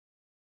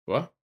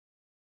 What?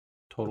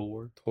 Total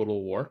War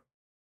Total War?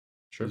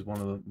 Sure. is one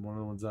of the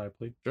ones that I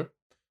played. Sure.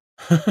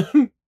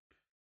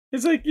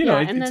 It's like, you Yeah, know,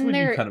 and it's then what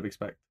you there- kind of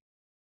expect.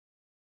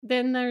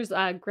 Then there's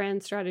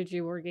grand strategy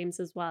war games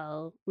as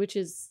well, which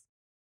is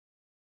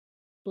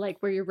like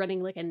where you're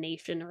running like a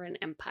nation or an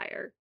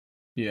empire.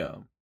 Yeah.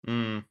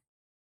 Mm.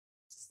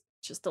 It's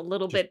just a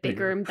little Just bit bigger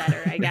bigger. and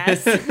better, I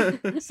guess.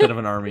 Instead of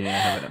an army, I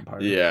have an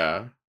empire.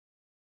 Yeah.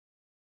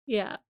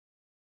 Yeah.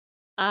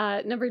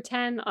 Number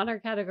 10 on our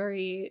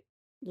category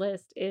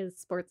list is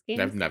sports games.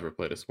 I've never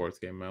played a sports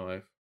game in my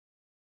life.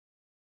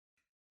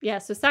 Yeah,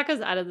 so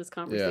Saka's out of this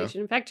conversation.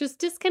 In fact, just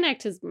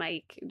disconnect his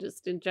mic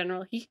just in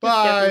general. He can just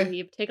Bye. get to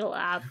leave, take a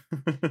lap.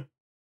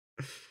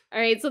 All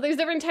right, so there's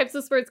different types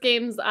of sports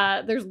games.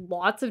 There's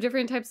lots of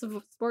different types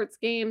of sports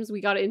games. We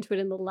got into it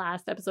in the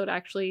last episode,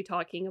 actually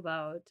talking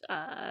about,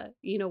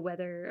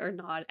 whether or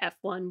not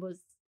F1 was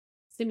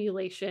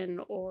simulation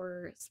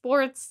or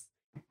sports,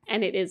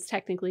 and it is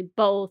technically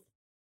both,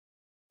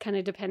 kind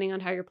of depending on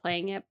how you're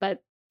playing it.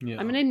 But Yeah.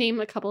 I'm gonna name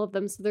a couple of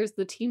them. So there's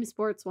the team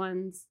sports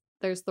ones.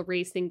 There's the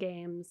racing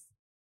games.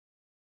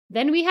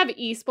 Then we have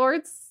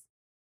esports,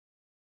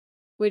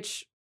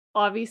 which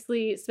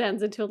obviously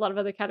spans into a lot of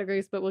other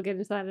categories, but we'll get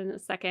into that in a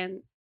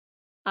second.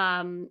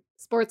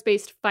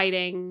 Sports-based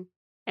fighting,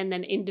 and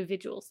then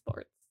individual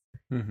sports.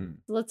 Mm-hmm.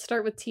 So let's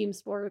start with team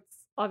sports.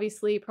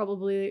 Obviously,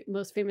 probably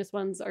most famous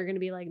ones are going to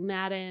be like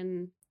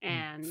Madden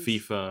and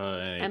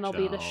FIFA, NHL,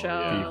 MLB The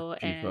Show,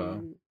 FIFA.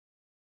 and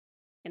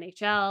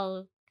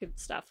NHL. Good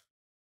stuff.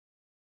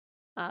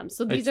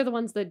 So these It's- are the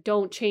ones that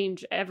don't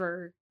change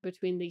ever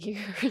between the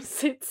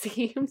years, it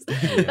seems.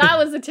 Yeah. That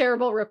was a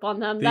terrible rip on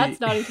them. The- That's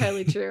not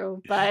entirely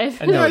true, but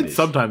I know Yeah, it is.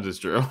 sometimes it's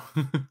true.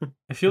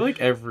 I feel like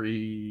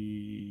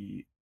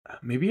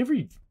maybe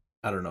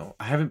I don't know.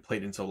 I haven't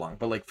played in so long,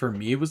 but like for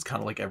me, it was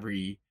kind of like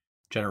every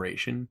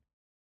generation.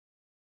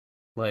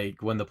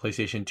 Like when the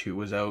PlayStation 2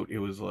 was out, it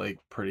was like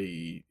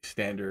pretty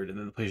standard, and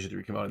then the PlayStation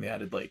 3 came out and they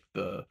added like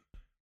the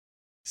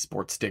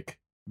sports stick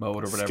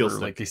mode or Skill whatever.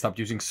 stick. Like they stopped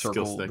using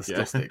circle, Skill the stick, skill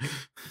yeah. stick,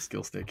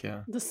 skill stick,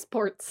 yeah. The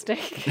sports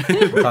stick.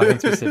 I'm talking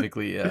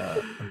specifically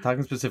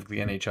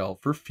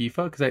NHL for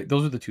FIFA because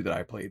those are the two that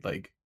I played.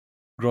 Like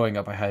growing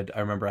up, I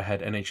remember I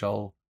had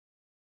NHL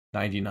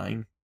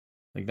 99,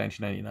 like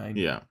 1999.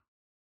 Yeah.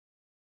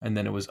 And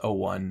then it was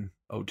 01,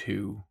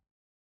 02.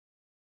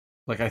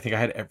 Like I think I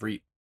had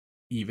every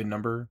even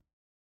number.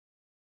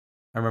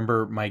 I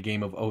remember my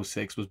game of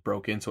 06 was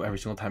broken, so every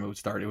single time it would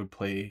start, it would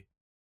play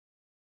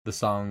the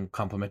song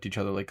Complement Each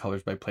Other like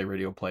Colors by Play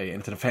Radio Play,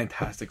 and it's a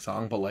fantastic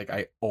song, but like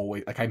I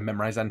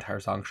memorized that entire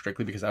song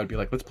strictly because I would be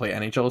like, let's play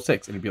NHL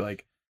 06, and it'd be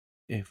like,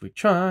 if we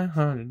try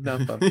hard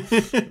enough, I'm not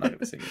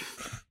gonna sing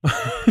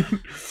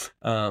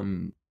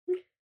it.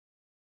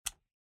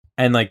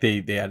 And like they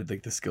added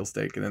like the skill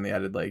stick, and then they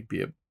added like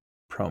be a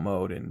pro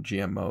mode and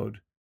GM mode.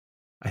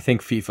 I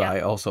think FIFA I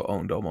also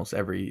owned almost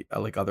every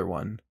like other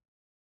one.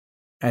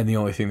 And the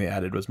only thing they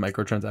added was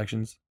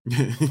microtransactions.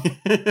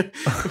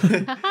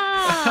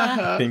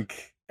 I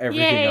think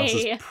everything else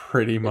is Yay.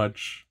 pretty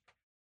much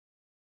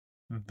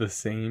the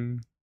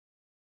same.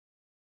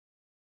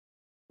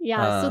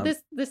 Yeah, so Um,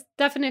 this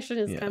definition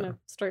is kind yeah. of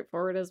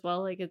straightforward as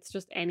well. Like it's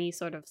just any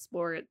sort of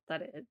sport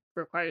that it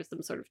requires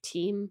some sort of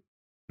team,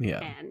 Yeah.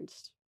 and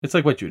It's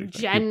like what you'd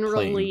expect. You're playing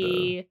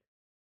generally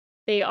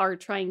they are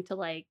trying to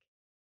like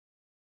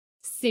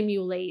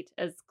simulate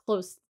as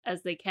close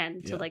as they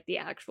can to Yeah. like the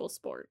actual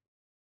sport.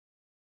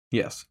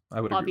 Yes,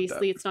 I would agree with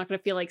Obviously, that. it's not going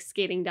to feel like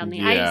skating down the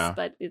Yeah. ice,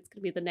 but it's going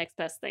to be the next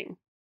best thing.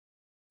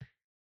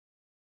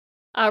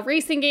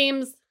 Racing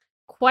games,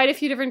 quite a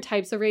few different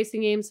types of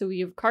racing games. So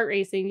you have kart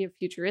racing, you have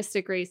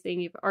futuristic racing,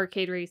 you have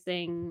arcade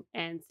racing,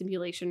 and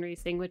simulation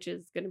racing, which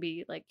is going to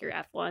be like your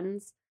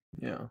F1s.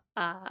 Yeah.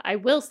 I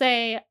will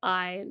say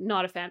I'm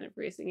not a fan of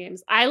racing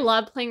games. I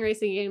love playing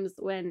racing games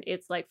when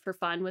it's like for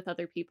fun with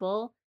other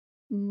people.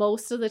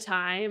 Most of the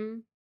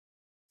time,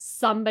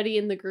 somebody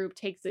in the group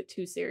takes it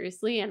too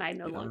seriously, and I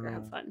no longer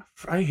have fun.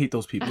 I hate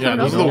those people. I Yeah, don't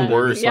know those about are the that.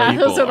 worst Yeah,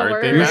 people, those are the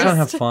aren't they, You're just trying to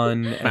have worst. fun,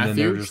 and then Matthew?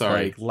 they're just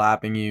Sorry. like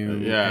lapping you.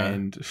 Yeah.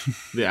 And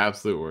The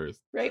absolute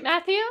worst. Right,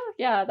 Matthew?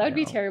 Yeah, that would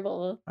be No.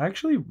 terrible. I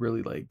actually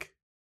really like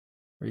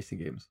racing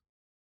games.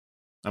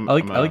 I'm I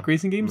like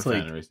racing I'm a games. fan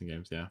Like of racing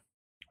games, yeah.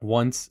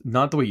 once,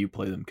 not the way you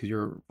play them, because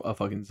you're a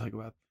fucking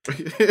psychopath.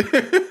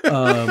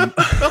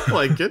 Oh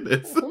my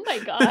goodness. Oh my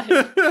god.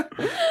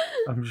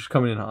 I'm just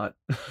coming in hot.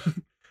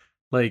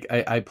 Like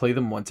I play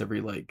them once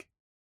every like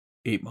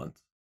 8 months,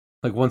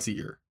 like once a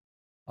year.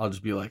 I'll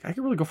just be like, I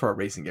can really go for a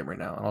racing game right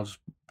now, and I'll just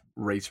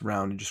race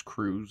around and just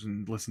cruise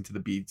and listen to the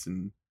beats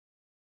and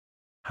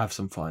have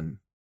some fun.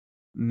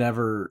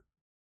 Never,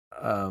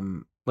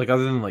 like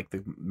other than like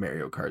the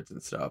Mario Karts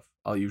and stuff,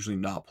 I'll usually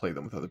not play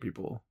them with other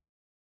people.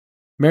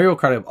 Mario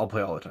Kart, I'll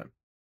play all the time.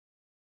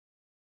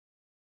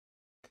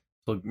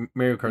 So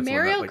Mario Kart's the one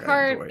Mario that, like, I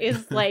Kart enjoy.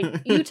 is like,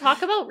 you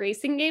talk about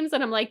racing games,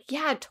 and I'm like,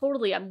 yeah,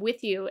 totally, I'm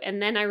with you.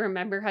 And then I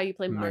remember how you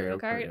play Mario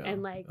Kart, yeah,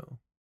 and like, no.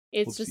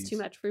 it's just too Whoopsies.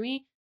 much for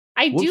me.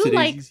 I do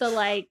like Whoopsie-daisies. the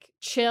like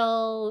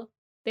chill.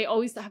 They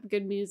always have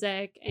good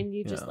music, and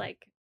you just Yeah.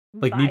 like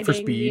Like Need for vibing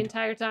the Speed,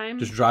 entire time.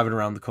 just driving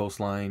around the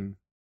coastline,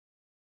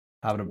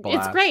 having a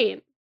blast. It's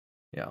great.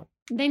 Yeah.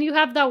 Then you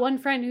have that one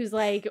friend who's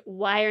like,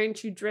 "Why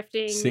aren't you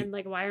drifting?" Sing- and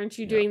like, "Why aren't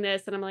you Yeah. doing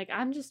this?" And I'm like,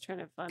 "I'm just trying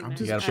to have fun." I'm man.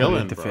 just gotta put it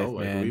chilling, into bro. fifth,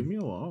 Like, man. leave me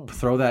alone.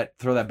 Throw that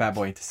bad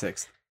boy into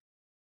sixth.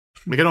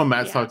 Like I know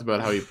Matt's Yeah. talked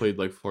about how he played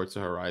like Forza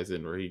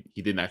Horizon, where he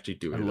didn't actually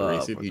do I any love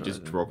racing. He Forza just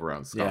Horizon. drove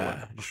around Scotland.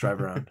 Yeah, just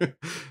drive around.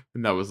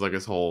 And that was like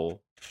his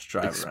whole Just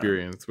drive around.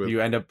 experience with.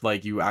 You end up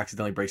like you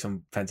accidentally break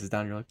some fences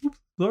down. You're like, oops,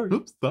 sorry.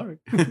 Oops, sorry.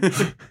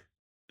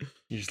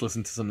 You just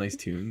listen to some nice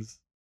tunes.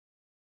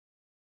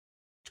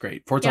 It's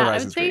great. Forza Yeah, I would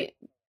Horizon's say, great.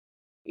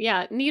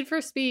 yeah, Need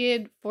for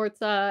Speed,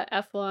 Forza,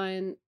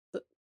 F1,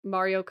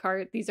 Mario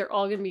Kart. These are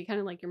all going to be kind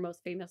of like your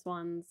most famous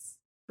ones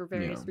for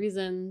various Yeah.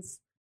 reasons.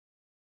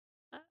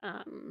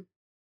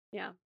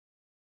 Yeah.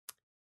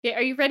 Okay,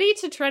 are you ready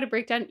to try to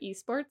break down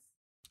esports?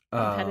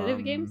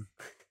 Competitive games?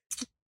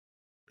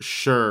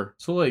 Sure.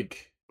 So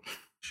like,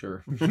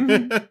 sure.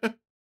 I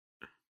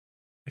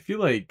feel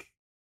like,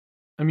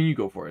 I mean, you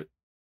go for it.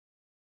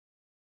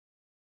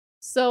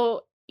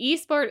 So,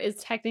 esport is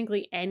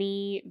technically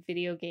any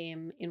video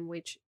game in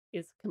which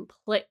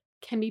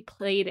can be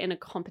played in a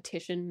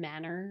competition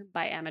manner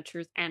by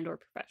amateurs and or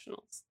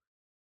professionals.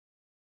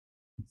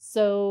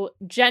 So,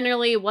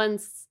 generally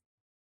once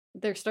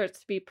there starts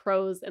to be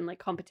pros and like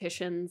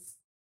competitions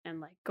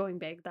and like going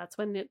big, that's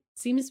when it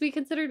seems to be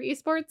considered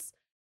esports.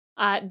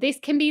 This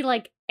can be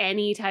like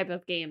any type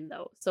of game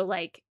though. So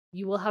like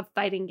you will have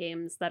fighting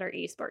games that are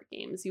esport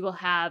games. You will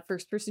have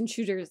first-person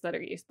shooters that are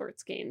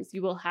esports games.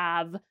 You will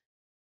have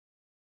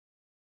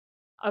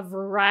a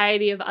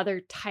variety of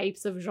other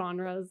types of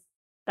genres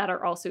that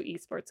are also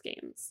esports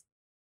games.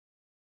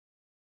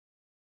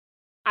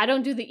 I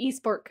don't do the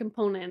esport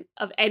component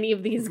of any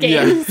of these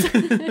Yeah. games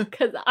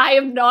because I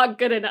am not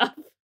good enough.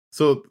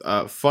 So,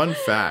 fun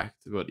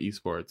fact about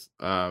esports.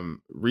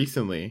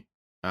 Recently,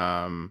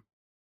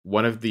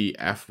 one of the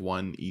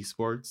F1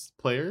 esports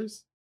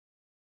players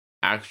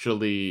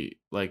actually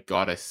like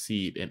got a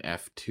seat in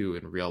F2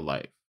 in real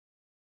life,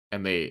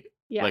 and they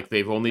Yeah. like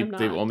they've only I'm not.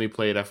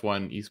 played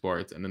F1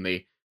 esports, and then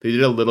they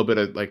did a little bit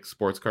of like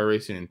sports car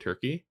racing in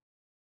Turkey,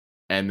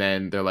 and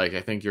then they're like,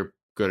 I think you're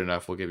good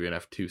enough, we'll give you an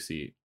F2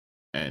 seat,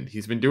 and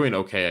he's been doing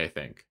okay. I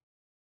think.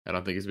 I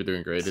don't think he's been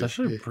doing great. It's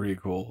actually pretty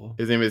cool.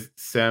 His name is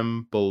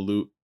Sem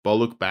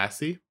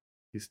Bolukbasi.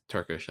 He's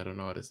Turkish. I don't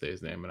know how to say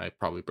his name, and I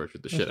probably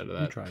butchered the shit out of You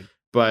that. tried.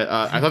 But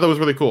I thought that was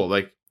really cool.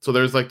 Like, so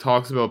there's like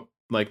talks about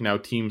like now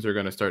teams are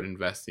going to start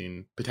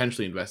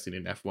potentially investing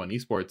in F1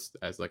 esports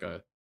as like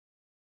a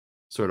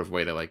sort of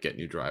way to like get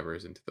new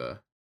drivers into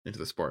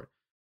the sport,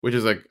 which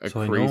is like a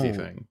So I crazy know-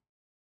 thing.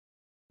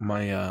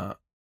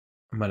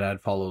 My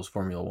dad follows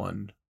Formula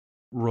One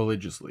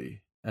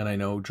religiously, and I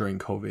know during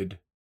COVID,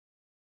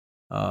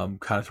 kind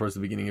of towards the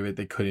beginning of it,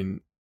 they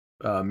couldn't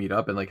meet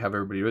up and like have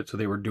everybody do it, so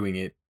they were doing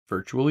it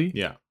virtually.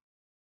 Yeah.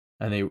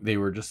 And they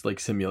were just like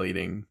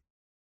simulating.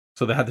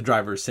 So they had the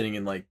drivers sitting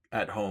in like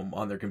at home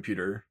on their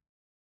computer,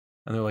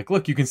 and they're like,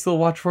 "Look, you can still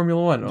watch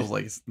Formula One." And I was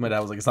like, "My dad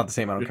was like, it's not the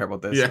same. I don't care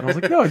about this." Yeah. And I was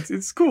like, "No,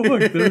 it's cool.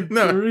 Look,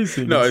 they're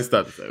racing." No, it's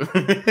not the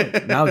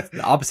same. Now it's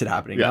the opposite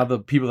happening. Yeah. Now the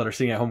people that are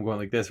sitting at home going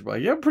like this are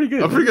like, "Yeah, I'm pretty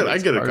good. I'm pretty good. I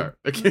It's get a hard." car.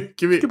 Okay,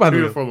 give me Get behind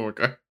the a wheel. Formula 1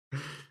 car.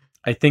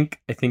 I think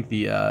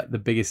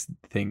the biggest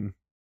thing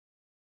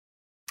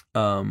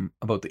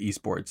about the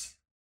esports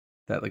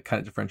that like kind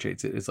of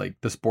differentiates it is like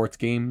the sports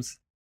games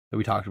that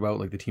we talked about,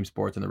 like the team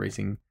sports and the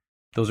racing.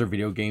 Those are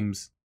video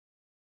games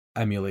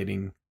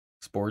emulating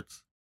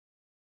sports,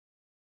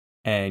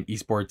 and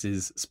esports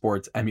is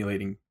sports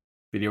emulating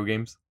video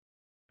games.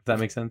 If that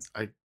makes sense.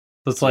 So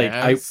it's like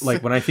Yes.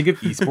 when I think of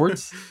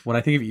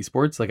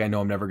esports, like I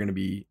know I'm never going to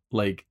be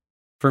like,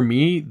 for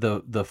me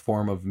the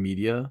form of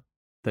media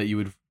that you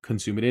would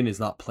consume it in is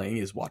not playing,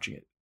 is watching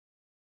it.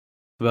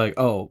 So like,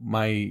 oh,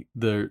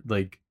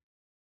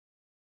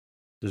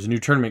 there's a new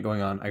tournament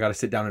going on, I got to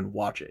sit down and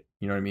watch it.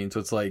 You know what I mean? So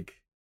it's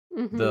like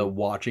Mhm. the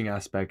watching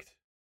aspect,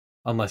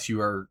 unless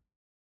you are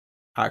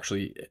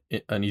actually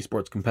an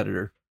esports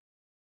competitor.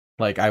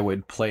 Like I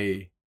would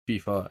play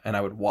FIFA and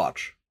I would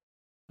watch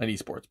an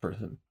esports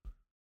person.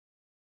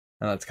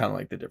 And that's kind of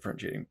like the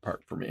differentiating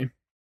part for me.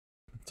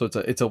 So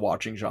it's a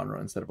watching genre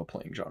instead of a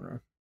playing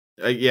genre.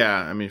 Yeah,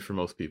 I mean, for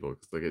most people,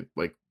 'cause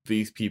like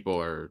these people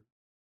are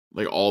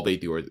like all they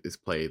do is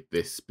play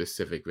this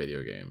specific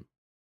video game.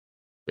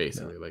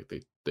 Basically, like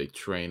they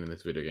train in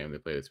this video game, they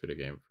play this video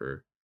game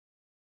for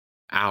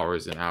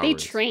hours and hours. They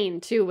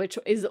train too, which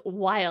is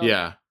wild.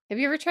 Yeah, Have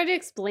you ever tried to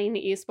explain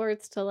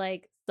esports to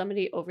like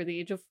somebody over the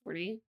age of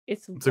 40?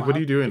 It's like, what are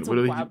you doing? It's a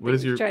wild What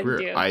is thing your to try to career?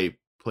 do. I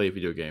play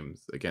video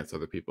games against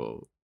other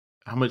people.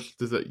 How much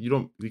does that?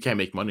 You can't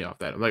make money off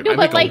that. I'm like, No, I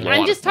but make a like lot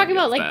I'm of just talking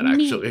money about off like that,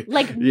 me, actually.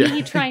 like Yeah.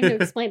 me trying to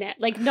explain it,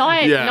 like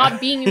not Yeah. not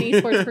being an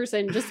esports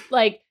person, just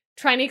like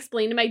trying to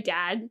explain to my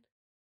dad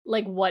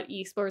like what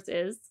esports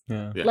is.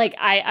 Yeah. Yeah. Like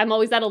I'm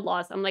always at a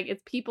loss. I'm like,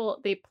 it's people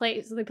they play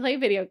a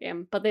video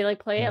game, but they like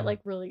play Yeah. it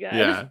like really good.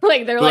 Yeah.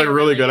 like they're They're like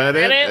really good at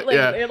it. Like,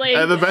 Yeah. they're, like,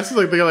 And the best is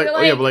like they're like, they're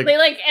oh yeah, but like they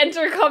like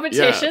enter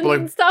competitions like,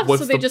 and stuff,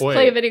 what's so they the just point?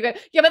 play a video game.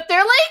 Yeah, but they're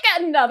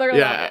like another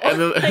Yeah,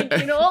 level. and then-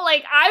 like, you know,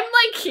 like I'm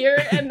like here,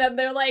 and then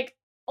they're like,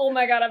 oh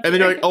my god, I'm and then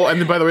you're here. like, oh, and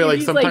then by the way, like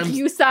He's sometimes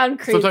you sound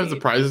crazy. sometimes the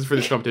prizes for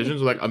these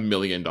competitions are like $1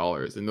 million,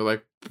 and they're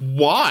like,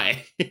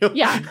 why?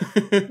 Yeah.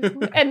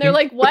 And they're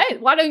like, what?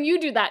 Why don't you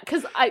do that?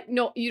 Because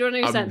no, you don't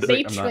understand.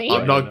 They I'm not- train.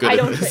 I'm not good I at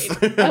don't this.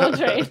 train. I don't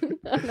train.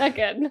 I'm not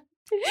good.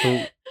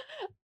 So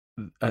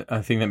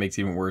a thing that makes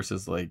it even worse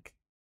is like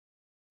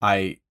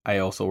I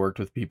also worked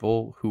with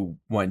people who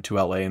went to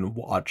LA and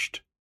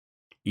watched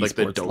like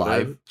the esports Dota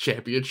live.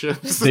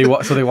 championships. They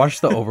watched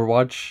the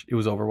Overwatch. It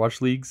was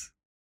Overwatch leagues.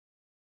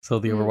 So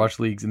the Mm. Overwatch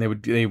leagues, and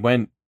they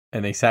went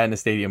and they sat in a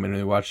stadium and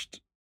they watched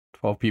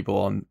 12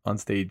 people on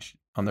stage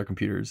on their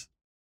computers.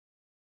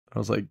 I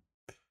was like,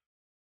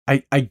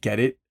 I get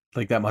it.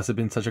 Like that must have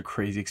been such a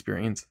crazy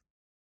experience.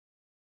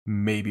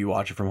 Maybe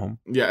watch it from home.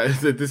 Yeah,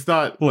 it's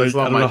not. Like, It's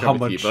not I don't my know cup how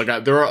of tea, much but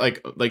like there are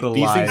like the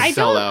these live- things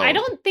sell out. I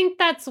don't think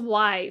that's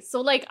why.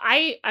 So like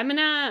I'm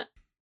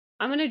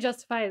gonna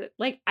justify it.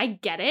 Like I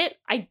get it.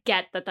 I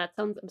get that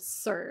sounds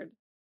absurd.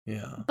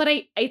 Yeah. But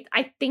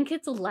I think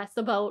it's less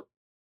about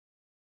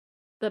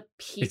the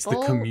people It's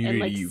the community and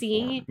like you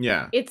seeing form.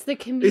 Yeah, it's the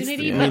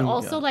community, yeah, but yeah.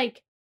 also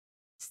like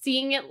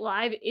seeing it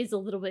live is a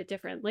little bit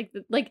different. Like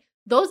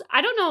those,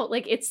 I don't know,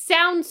 like it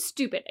sounds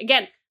stupid.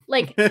 Again,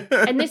 like,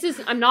 and this is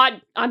I'm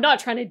not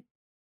trying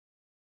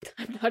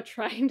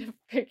to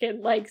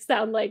freaking like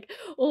sound like,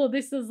 oh,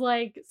 this is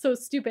like so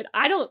stupid.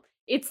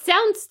 It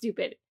sounds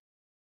stupid.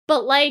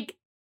 But like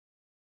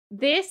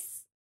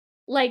this,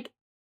 like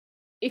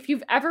if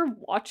you've ever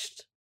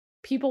watched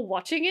people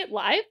watching it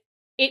live,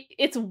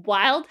 it's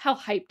wild how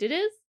hyped it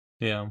is.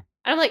 Yeah. And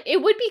I'm like,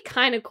 it would be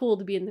kind of cool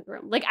to be in the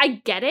room. Like, I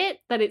get it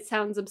that it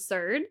sounds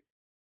absurd,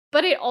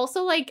 but it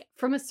also, like,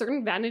 from a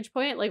certain vantage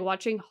point, like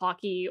watching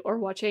hockey or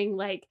watching,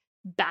 like,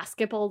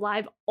 basketball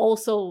live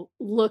also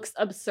looks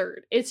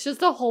absurd. It's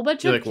just a whole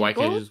bunch You're of like, why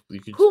people can't you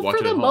just who, watch for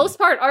it at the home? most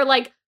part, are,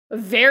 like,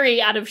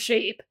 very out of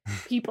shape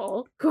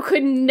people who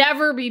could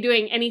never be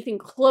doing anything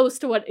close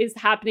to what is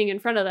happening in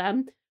front of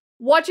them,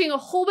 watching a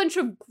whole bunch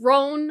of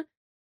grown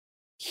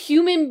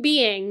human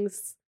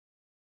beings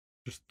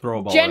Just throw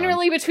a ball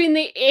generally between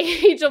the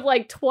age of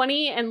like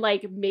 20 and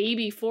like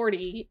maybe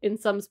 40 in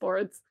some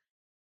sports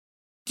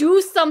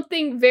do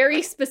something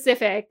very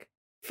specific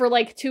for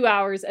like 2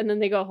 hours and then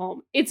they go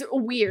home. It's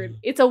weird.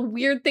 It's a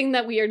weird thing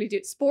that we already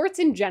do. Sports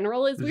in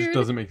general is It weird. just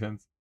doesn't make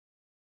sense.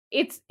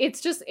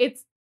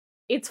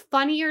 It's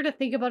funnier to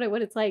think about it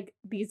when it's like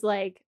these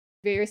like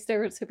very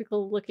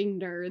stereotypical looking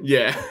nerds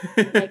Yeah.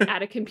 like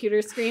at a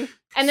computer screen.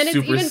 And then it's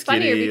Super even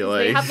funnier skinny, because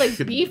they have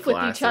like beef with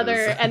each other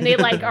and they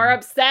like are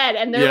upset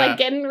and they're Yeah. like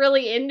getting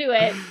really into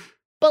it.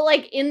 But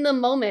like in the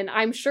moment,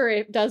 I'm sure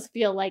it does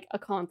feel like a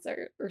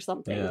concert or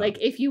something. Yeah. Like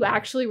if you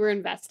actually were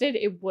invested,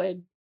 it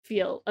would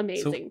feel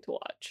amazing to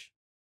watch.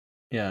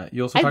 Yeah,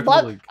 you also I talked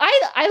love about like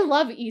I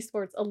love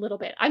esports a little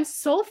bit. I'm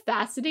so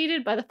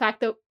fascinated by the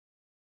fact that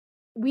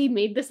we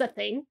made this a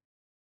thing.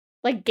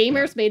 Like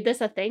gamers made this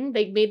a thing.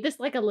 They made this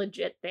like a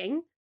legit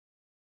thing.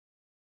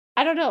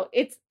 I don't know.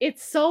 It's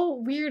so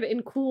weird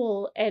and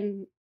cool,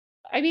 and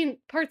I mean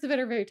parts of it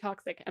are very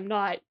toxic. I'm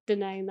not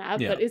denying that,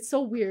 Yeah. but it's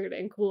so weird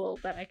and cool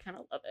that I kind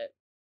of love it.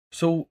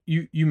 So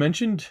you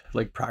mentioned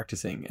like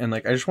practicing, and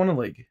like I just want to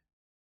like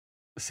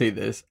say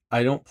this.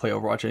 I don't play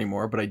Overwatch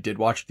anymore, but I did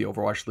watch the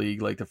Overwatch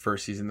League like the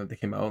first season that they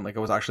came out, and like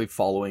I was actually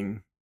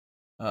following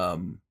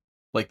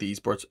like the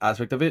esports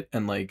aspect of it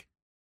and like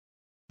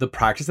the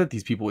practice that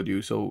these people would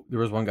do. So there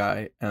was one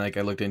guy and like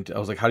I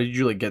was like, how did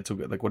you like get so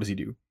good? Like what does he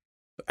do?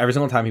 Every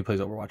single time he plays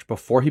Overwatch,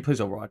 before he plays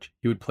Overwatch,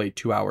 he would play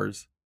 2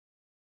 hours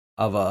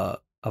of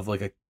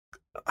like a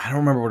I don't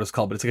remember what it's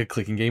called, but it's like a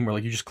clicking game where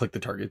like you just click the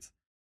targets.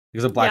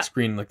 There's a black Yeah.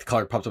 screen, like the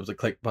color pops up, it's like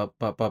click, pop,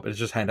 pop, pop. It's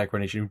just hand-eye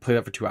coordination. He would play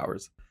that for 2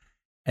 hours.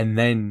 And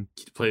then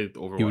He played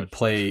Overwatch.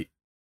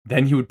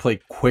 he would play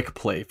quick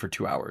play for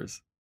 2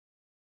 hours.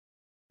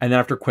 And then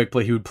after quick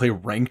play, he would play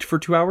ranked for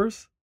 2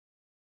 hours.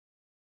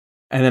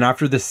 And then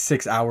after the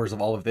 6 hours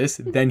of all of this,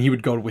 then he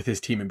would go with his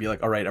team and be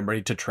like, all right, I'm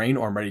ready to train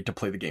or I'm ready to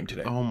play the game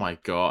today. Oh my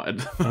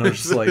god. And I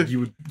was just like,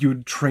 you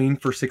would train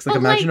for 6, like But,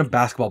 imagine like- a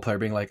basketball player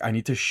being like, I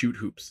need to shoot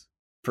hoops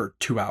for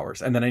 2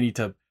 hours. And then I need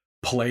to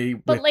play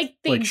But, with like,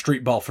 they-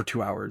 street ball for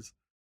 2 hours.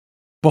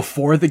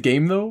 Before the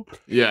game though,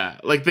 Yeah,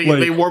 like Like,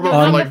 they warm up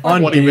on- for like on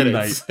 20 game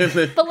minutes.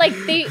 But like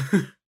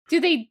do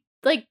they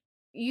like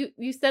you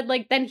said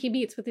like then he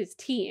meets with his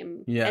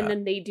team Yeah. and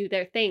then they do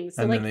their thing.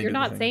 So And then like they you're do the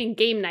not thing. saying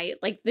game night.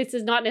 Like this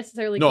is not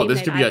necessarily No, game this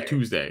night could be a either.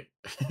 Tuesday.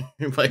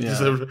 Like Yeah.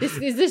 this This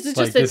is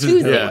Like, just a this is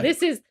Tuesday.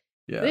 the-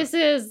 This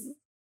is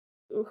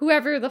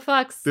whoever the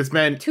fuck's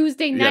man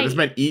Tuesday night. yeah, this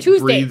man eats,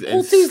 Tuesday, breathes, whole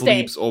and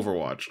Tuesday. sleeps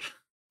Overwatch.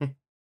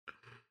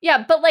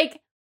 Yeah, but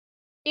like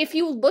if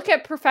you look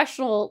at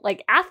professional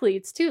like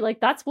athletes too, like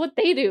that's what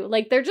they do.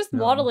 Like they're just Yeah.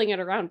 modeling it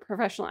around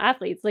professional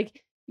athletes.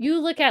 Like you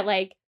look at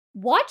like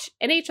watch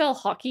NHL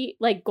hockey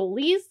like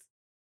goalies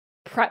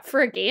prep for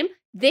a game.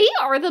 They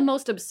are the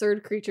most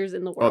absurd creatures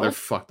in the Oh, world. they're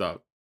fucked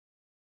up.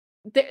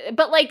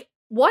 But like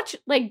watch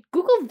like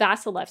Google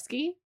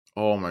Vasilevsky.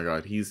 Oh my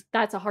god, he's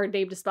That's a hard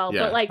name to spell,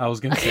 Yeah. but like I was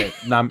gonna say it.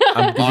 No, I'm to be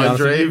honest with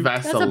Andre you,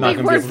 that's a Vasilevsky. not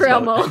big gonna be word for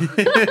able Elmo.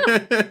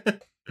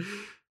 to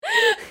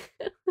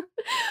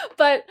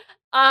But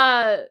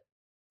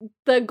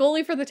the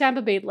goalie for the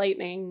Tampa Bay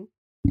Lightning,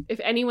 if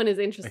anyone is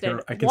interested,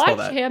 I can spell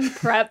watch that. him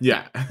prep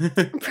Yeah.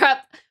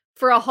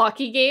 for a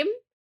hockey game.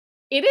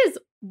 It is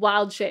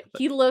wild shit.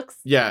 He looks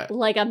Yeah.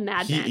 like a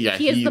madman. yeah,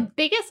 he has he- the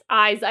biggest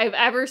eyes I've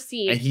ever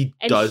seen. And he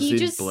And doesn't he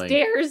just blink.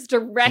 stares He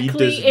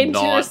directly does into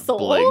your not soul.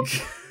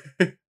 blink.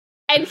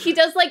 And he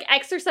does like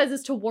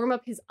exercises to warm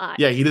up his eyes.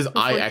 Yeah, he does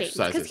before eye games,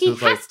 exercises. because he So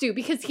it's like- has to,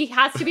 because he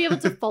has to be able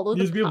to follow you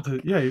the just be able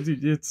puck. to. Yeah,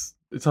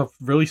 it's a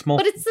really small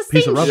But it's the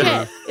piece same of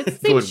rubber shit. It's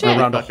the So same it's shit.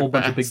 around a Fucking whole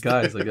bunch of big fast.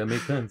 guys. Like that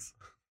makes sense.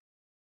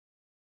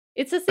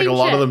 It's the same a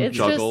lot shit. of them it's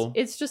juggle.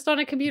 It's just on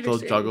a computer They'll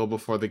screen. juggle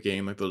before the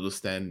game. Like they'll just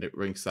stand at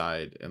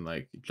ringside and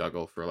like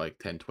juggle for like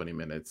 10-20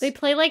 minutes. They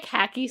play like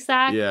hacky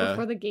sack Yeah.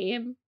 before the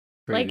game.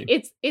 Crazy.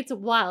 Like it's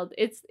wild.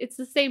 It's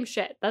the same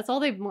shit. That's all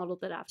they've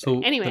modeled it after. So,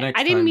 the anyway, next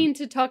I didn't time- mean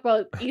to talk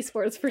about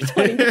esports for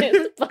 20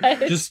 minutes, but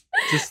just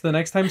the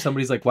next time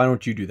somebody's like, why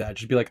don't you do that?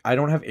 Just be like, I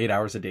don't have 8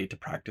 hours a day to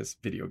practice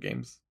video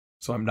games,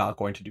 so I'm not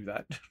going to do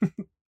that.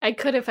 I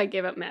could if I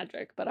gave up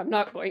magic, but I'm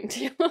not going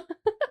to.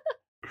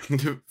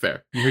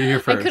 Fair. You heard it here I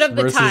first. could have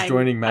the Marissa's time.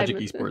 joining Magic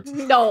I'm- Esports.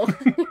 No.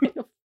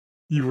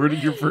 You heard it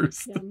here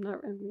first. Yeah, I'm not.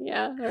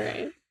 Yeah, all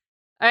right.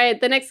 All right.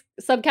 The next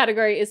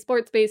subcategory is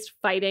sports-based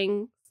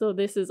fighting. So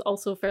this is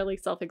also fairly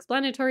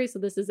self-explanatory. So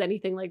this is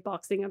anything like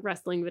boxing and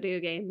wrestling video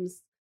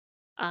games.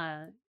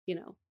 You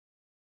know,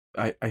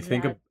 I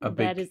think that- a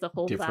that big is the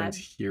whole difference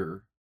vibe.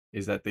 here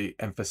is that they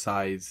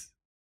emphasize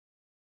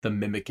the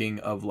mimicking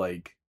of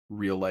like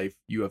real life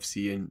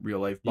UFC and real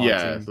life boxing.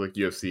 Yeah, it's like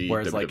UFC.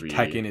 Whereas like WWE.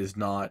 Tekken is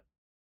not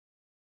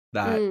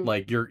that. Mm.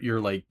 Like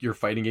your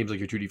fighting games, like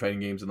your 2D fighting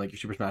games and like your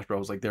Super Smash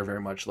Bros, like they're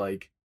very much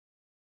like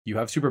you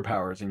have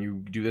superpowers and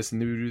you do this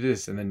and you do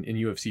this, and then in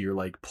UFC you're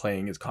like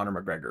playing as Conor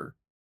McGregor,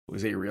 who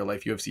is a real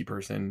life UFC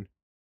person.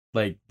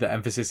 Like the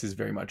emphasis is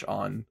very much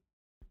on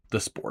the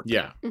sport.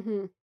 Yeah.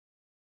 Mm-hmm.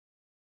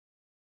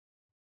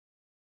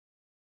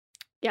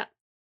 Yeah,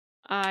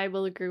 I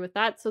will agree with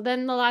that. So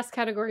then the last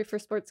category for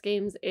sports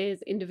games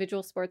is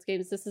individual sports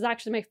games. This is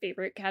actually my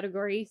favorite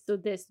category. So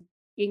this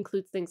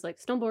includes things like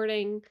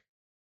snowboarding,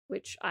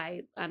 which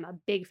I'm a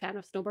big fan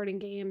of snowboarding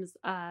games,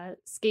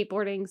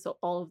 skateboarding, so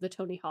all of the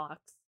Tony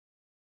Hawks,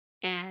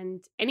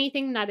 and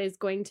anything that is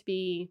going to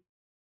be,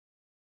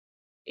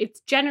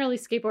 it's generally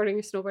skateboarding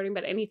or snowboarding,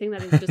 but anything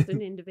that is just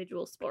an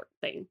individual sport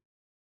thing.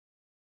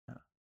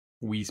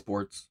 Wii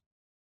Sports.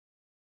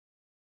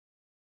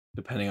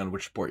 Depending on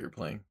which sport you're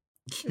playing.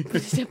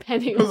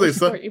 Depending on which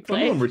sport you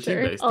play. Some of them were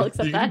Sure, team-based. I'll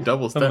accept You can that.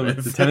 double Some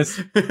of them- tennis.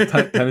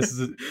 tennis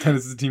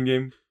is a team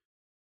game.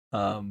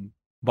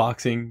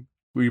 Boxing.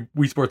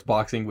 Wii Sports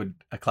boxing would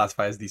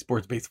classify as the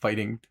sports-based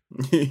fighting.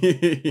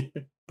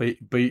 But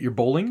you're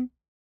bowling?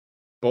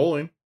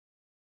 Bowling.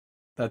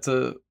 It's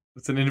an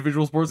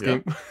individual sports Yeah.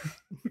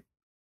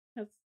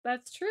 game.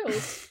 That's true.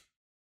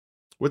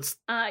 What's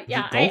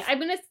Yeah, golf? I'm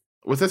gonna.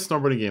 what's that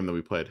snowboarding game that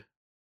we played?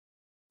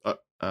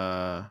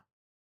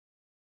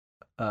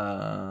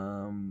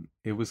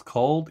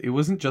 It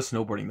wasn't just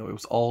snowboarding though. It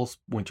was all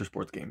winter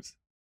sports games.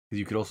 Because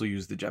you could also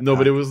use the jetpack. No,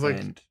 but it was like-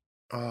 and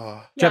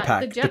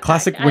jetpack. The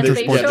classic as winter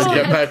they sports show the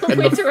game. at jetpack the and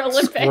Winter the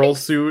Olympics. squirrel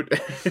suit.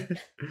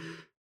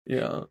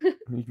 Yeah,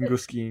 you can go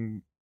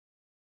skiing.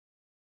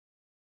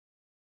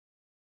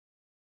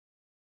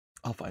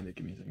 I'll find it.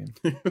 Give me a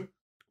second.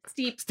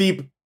 Steep.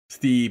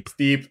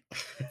 Steep.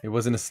 It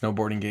wasn't a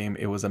snowboarding game.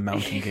 It was a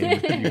mountain game. You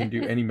can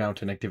do any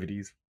mountain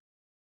activities,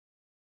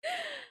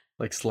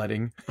 like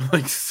sledding,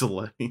 Like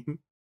sledding.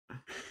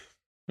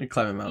 like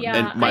climb a mountain.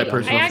 Yeah, And my I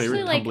personal actually,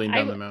 favorite, like, tumbling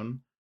down the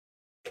mountain.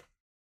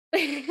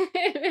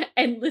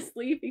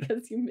 Endlessly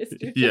because you missed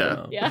your Yeah.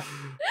 turn. Yeah.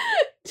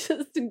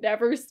 Just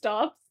never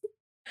stops.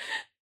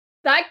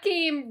 That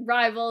game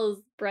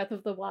rivals Breath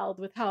of the Wild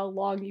with how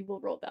long you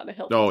will roll down a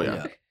hill. Oh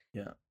yeah.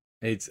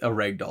 It's a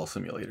ragdoll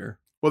simulator.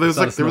 Well, there was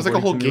It's not a like a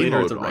whole snowboarding game simulator,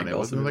 mode it's a on it. ragdoll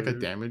Wasn't there like a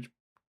simulator.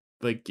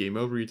 damage game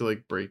mode where you had to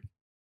like break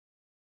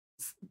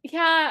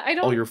Yeah, I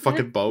don't. all your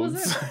fucking was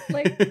bones?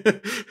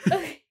 it,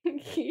 like,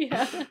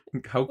 yeah.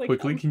 How Like,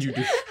 quickly how can you much-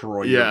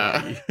 destroy your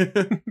yeah.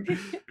 body?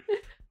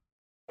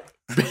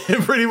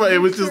 Pretty much, it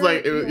was just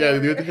like Sure, you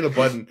had to yeah. hit a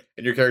button,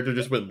 and your character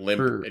just went limp,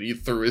 Sure. and he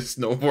threw his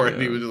snowboard, and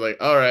he Yeah. was just like,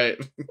 "All right."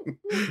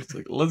 It's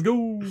like, let's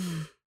go.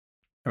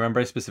 I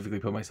remember I specifically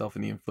put myself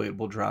in the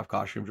inflatable giraffe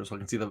costume just so I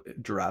can see the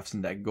giraffe's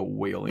neck go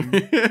wailing.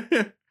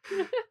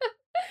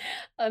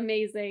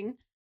 Amazing.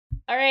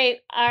 All right,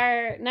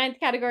 our 9th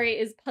category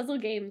is puzzle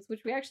games,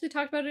 which we actually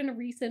talked about in a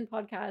recent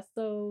podcast.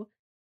 So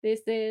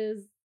this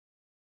is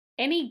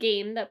any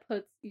game that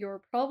puts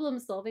your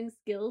problem-solving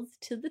skills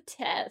to the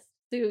test.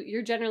 So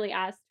you're generally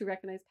asked to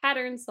recognize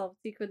patterns, solve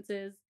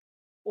sequences,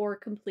 or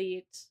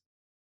complete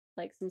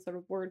like some sort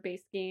of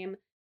word-based game.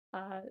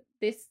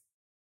 This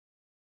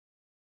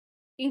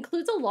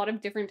includes a lot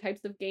of different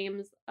types of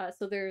games.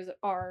 So there's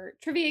our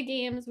trivia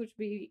games, which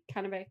would be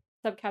kind of a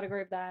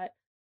subcategory of that.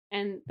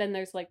 And then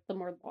there's like the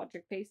more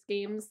logic-based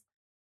games,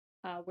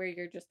 where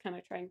you're just kind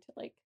of trying to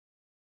like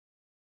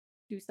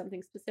do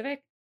something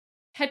specific.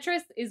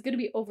 Tetris is going to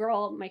be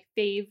overall my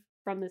fave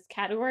from this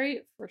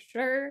category for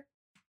sure.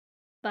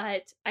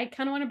 But I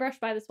kind of want to brush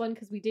by this one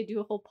because we did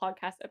do a whole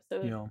podcast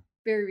episode You know,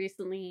 very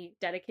recently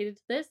dedicated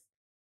to this.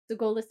 So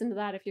go listen to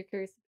that if you're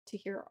curious to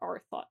hear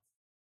our thoughts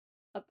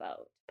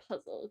about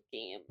puzzle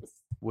games.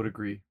 would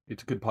agree.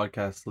 It's a good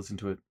podcast. Listen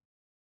to it.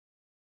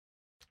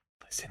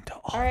 Listen to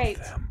all right.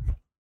 of them.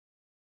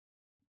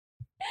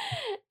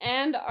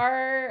 And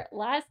our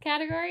last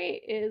category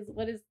is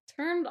what is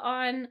termed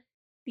on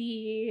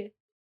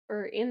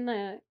in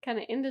the kind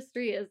of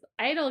industry as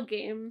idle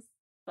games,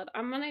 but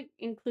I'm going to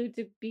include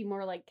to be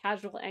more like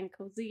casual and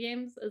cozy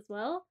games as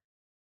well.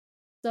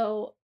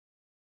 So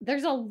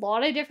there's a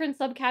lot of different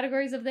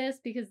subcategories of this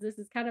because this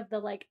is kind of the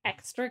like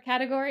extra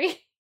category.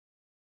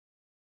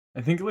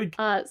 I think like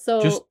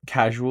So just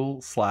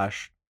casual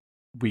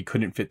 / we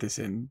couldn't fit this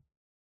in.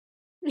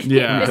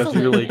 Yeah, Because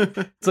you're like,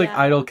 it's like Yeah.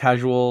 idle,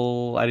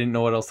 casual. I didn't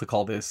know what else to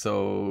call this,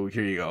 so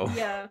here you go.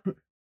 Yeah.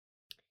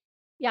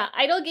 Yeah,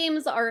 idle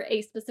games are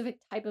a specific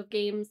type of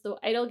game. So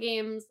idle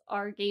games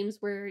are games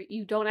where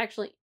you don't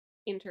actually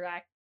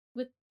interact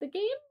with the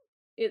game.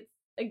 It's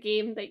a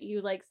game that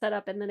you like set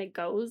up and then it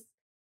goes,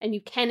 and you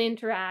can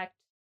interact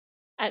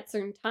at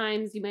certain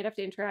times. You might have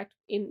to interact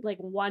in like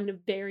one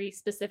very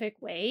specific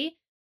way,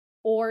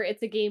 or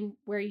it's a game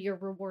where you're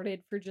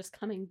rewarded for just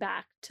coming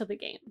back to the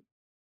game.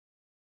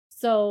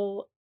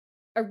 So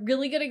a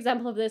really good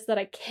example of this that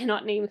I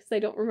cannot name because I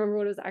don't remember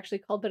what it was actually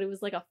called, but it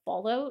was like a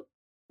Fallout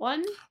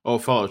one. Oh,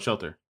 Fallout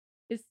Shelter.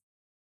 Yes,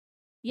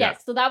 Yeah.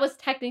 so that was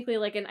technically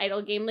like an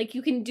idle game. Like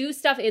you can do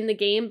stuff in the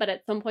game, but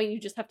at some point you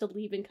just have to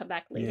leave and come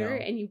back later,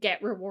 Yeah. and you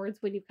get rewards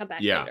when you come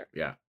back Yeah, later.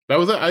 yeah. That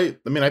was I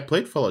mean, I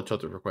played Fallout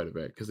Shelter for quite a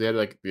bit because they had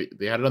like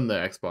they had it on the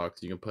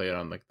Xbox. You can play it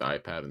on like the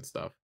iPad and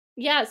stuff.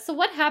 Yeah, so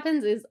what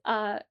happens is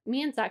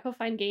me and Zach will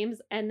find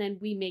games and then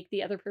we make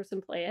the other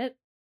person play it.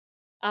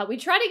 We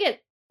try to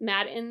get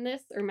Matt in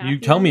this or Matt. You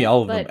tell me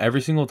all of them but- every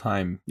single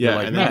time. Yeah, You're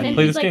like, and Matt, and then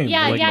play he's this like, game.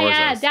 yeah, You're like, yeah, ignores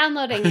yeah, us.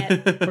 downloading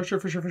it. For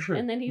sure.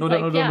 And then he's no,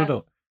 like,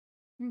 no.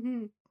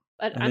 Mm-hmm.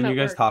 But And I'm then you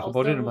at guys work talk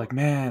about it, and I'm also. like,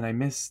 man, I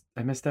missed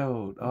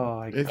out.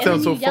 Oh, It And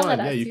sounds so then you yell at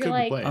fun. Yeah, us. you You're could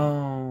like, be playing.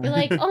 Oh, You're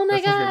like, oh my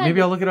that sounds great. god,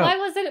 Maybe I'll look it up. Why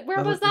was it?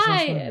 Where was That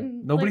sounds I? fun.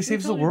 And, Nobody like, we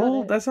saves the told you about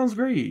world. it. That sounds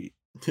great.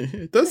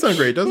 It does sound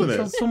great, doesn't That it?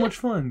 sounds so much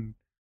fun.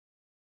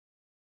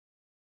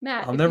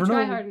 Matt, I'll if never you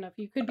try know. hard enough,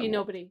 you could I be won't.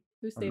 nobody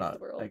who I'm saves not. the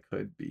world. I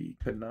could be,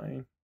 couldn't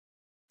I?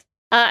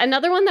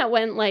 Another one that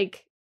went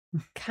like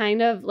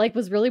kind of like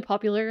was really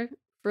popular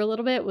for a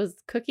little bit was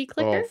Cookie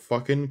Clicker. Oh,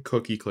 fucking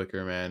Cookie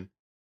Clicker, man.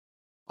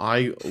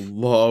 I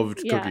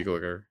loved Yeah. Cookie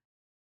Clicker.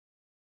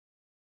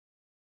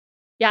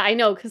 Yeah, I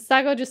know, because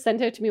Sago just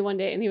sent it to me one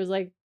day and he was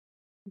like,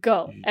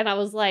 go. And I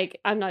was like,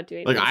 I'm not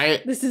doing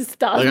Like, this. This is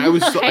stuff. Like I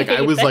was hate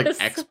like this.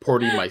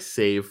 exporting my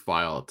save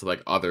file to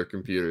like other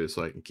computers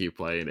so I can keep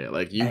playing it.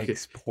 Like you could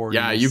Export.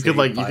 yeah, you could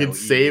like you could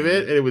save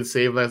it and it would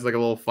save as like a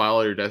little file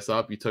on your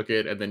desktop. You took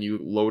it and then you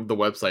load the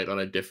website on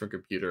a different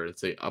computer and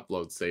say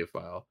upload save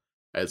file.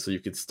 And so you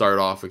could start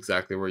off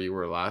exactly where you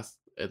were last.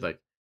 It's like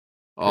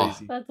oh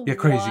Crazy. That's Yeah,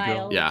 crazy girl.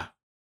 wild. yeah.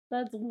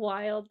 That's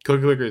wild.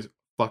 Cookie Clicker is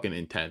fucking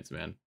intense,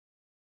 man.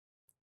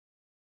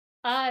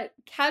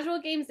 Casual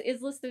games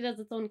is listed as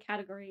its own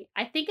category.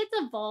 I think it's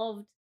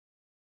evolved.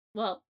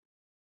 Well,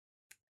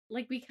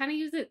 like we kind of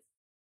use it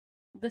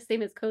the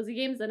same as cozy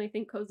games, and I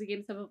think cozy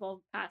games have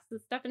evolved past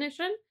this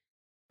definition.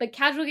 But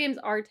casual games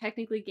are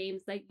technically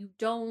games that you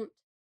don't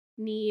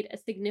need a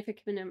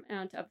significant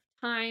amount of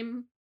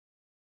time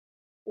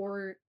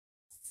or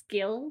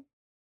skill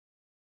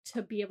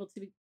to be able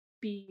to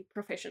be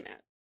proficient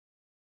at.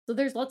 So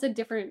there's lots of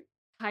different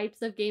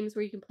types of games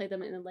where you can play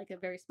them in like a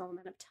very small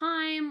amount of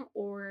time,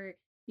 or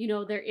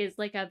there is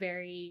like a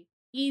very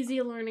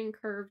easy learning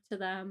curve to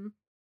them.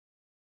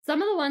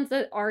 Some of the ones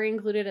that are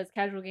included as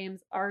casual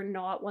games are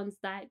not ones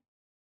that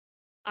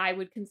I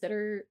would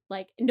consider,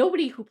 like,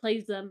 nobody who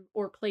plays them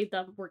or played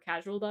them were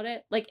casual about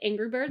it, like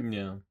Angry Birds.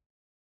 Yeah.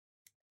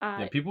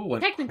 Yeah, people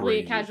went Technically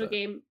a crazy casual with that.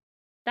 game.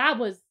 That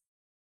was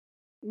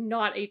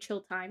not a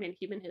chill time in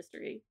human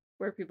history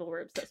where people were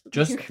obsessed with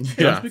Just, Angry just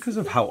Yeah. because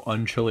of how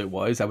unchill it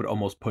was, I would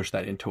almost push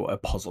that into a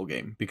puzzle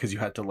game because you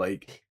had to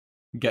like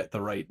get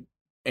the right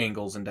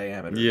angles and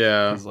diameters.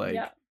 Yeah. 'Cause, like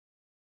Yeah.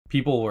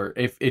 people were,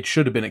 if it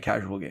should have been a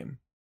casual game,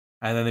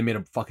 and then they made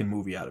a fucking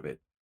movie out of it.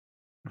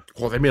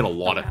 Well, they made a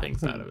lot of Yeah.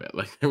 things out of it.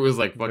 Like it was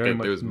like Very fucking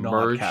much there was not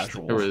merch.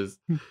 casual. There was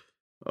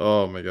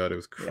oh my god, it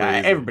was crazy.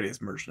 Yeah, everybody has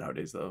merch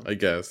nowadays though. I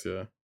guess,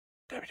 yeah.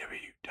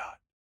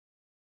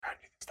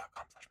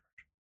 www.crownheathens.com/merch.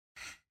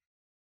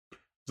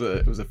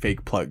 It was a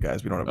fake plug,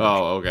 guys. We don't have merch.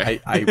 Oh, okay.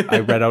 I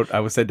read out. I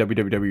was said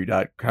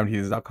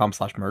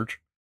www.crownheathens.com/merch.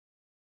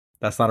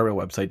 That's not a real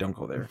website. Don't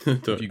go there.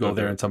 If you go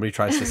there and somebody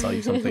tries to sell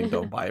you something,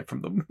 don't buy it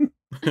from them.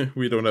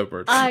 we don't have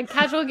merch.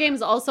 Casual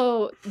games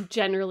also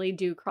generally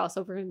do cross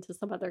over into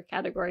some other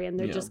category, and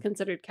they're Yeah. just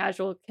considered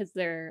casual because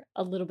they're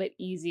a little bit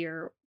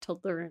easier to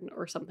learn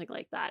or something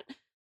like that.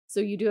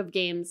 So you do have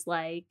games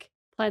like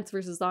Plants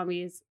vs.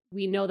 Zombies.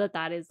 We know that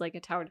that is like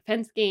a tower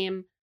defense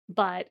game,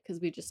 but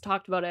because we just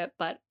talked about it,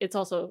 but it's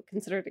also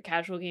considered a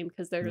casual game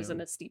because there Yeah. isn't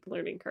a steep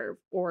learning curve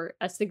or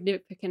a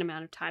significant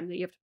amount of time that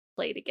you have to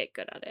play to get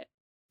good at it.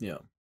 Yeah.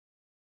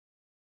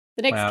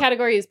 The next Wow.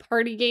 category is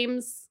party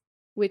games,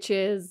 which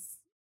is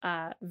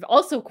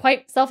also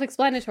quite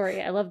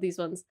self-explanatory. I love these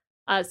ones.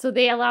 So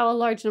they allow a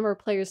large number of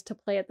players to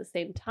play at the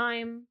same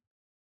time.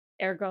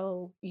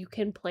 Ergo, you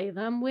can play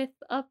them with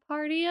a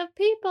party of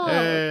people.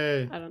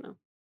 Hey. I don't know.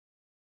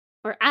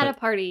 Or at a But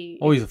party.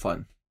 Always a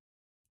fun.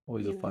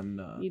 Always You a know,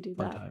 fun. you do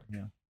fun that. time.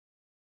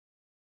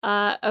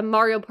 Yeah. A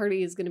Mario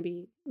Party is going to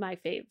be my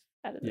fave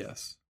out of this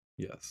Yes.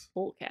 Yes.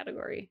 whole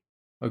category.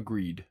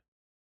 Agreed.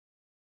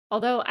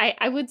 Although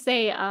I would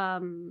say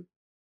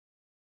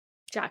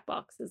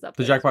Jackbox is up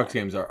The there as Jackbox well.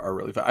 games are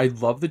really fun. I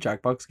love the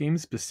Jackbox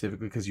games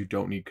specifically because you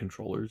don't need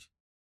controllers.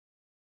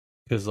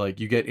 Because like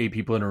you get 8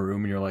 people in a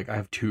room and you're like, I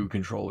have 2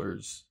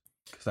 controllers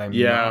because I'm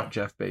Yeah. not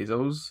Jeff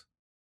Bezos.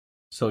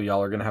 So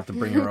y'all are gonna have to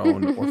bring your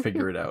own or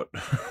figure it out.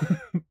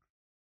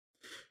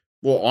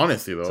 Well,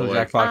 honestly though, So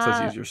like Jackbox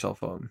says use your cell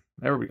phone.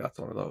 Everybody got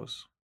one of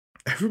those.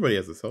 everybody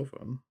has a cell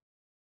phone.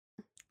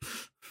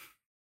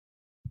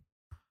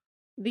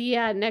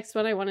 The next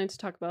one I wanted to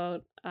talk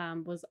about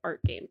was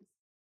art games.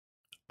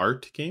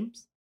 Art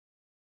games?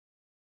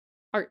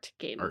 Art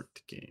games.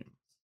 Art games.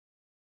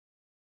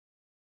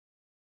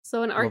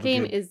 So an art Love a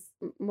game good- is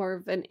more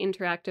of an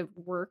interactive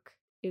work,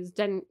 is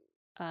done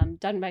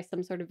by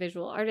some sort of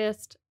visual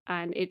artist,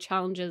 and it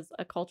challenges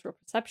a cultural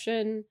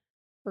perception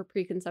or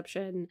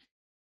preconception,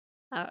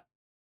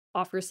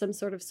 offers some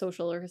sort of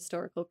social or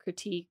historical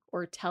critique,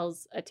 or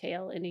tells a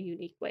tale in a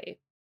unique way.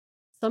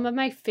 Some of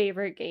my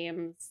favorite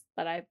games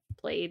that I've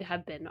played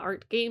have been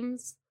art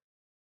games.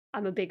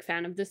 I'm a big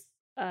fan of this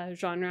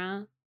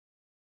genre.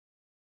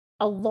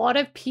 A lot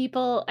of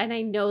people, and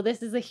I know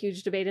this is a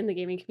huge debate in the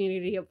gaming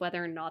community of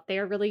whether or not they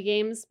are really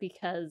games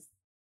because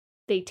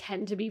they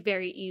tend to be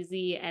very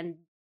easy and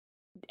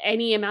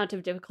any amount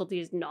of difficulty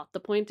is not the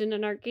point in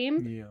an art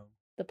game. Yeah.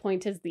 The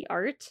point is the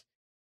art.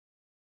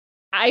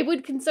 I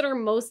would consider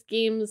most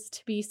games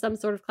to be some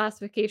sort of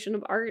classification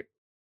of art,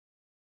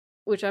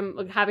 which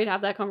I'm happy to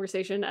have that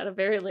conversation at a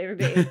very later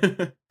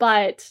date.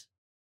 But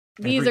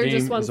these Every are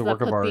just game ones is a that work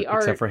put of art the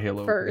art except for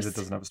Halo because first. it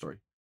doesn't have a story.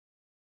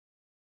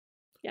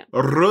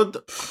 Rud.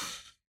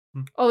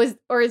 Oh, is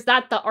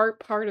that the art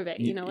part of it?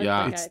 You know,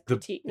 Yeah, like it's a the-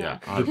 critique. yeah,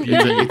 No. The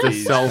It's beauty a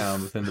is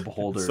found within the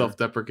beholder.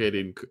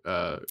 self-deprecating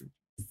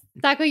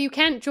Sako, you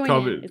can't join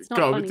in. It's not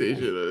funny.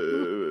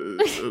 commentation.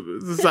 then.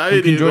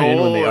 Society You can join in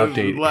when they as a whole,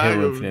 update lack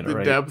Halo of Infinite, the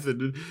right? depth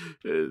and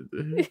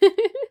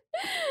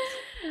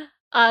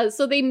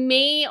So they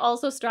may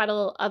also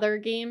straddle other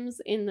games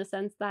in the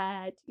sense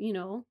that, you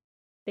know,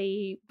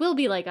 they will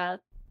be like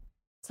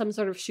some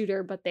sort of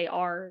shooter, but they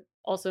are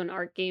also an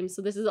art game.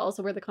 So this is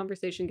also where the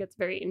conversation gets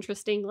very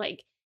interesting.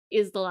 Like,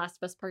 is The Last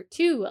of Us Part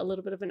 2 a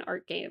little bit of an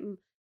art game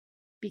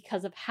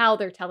because of how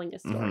they're telling a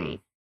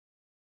story?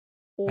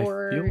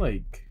 Or I feel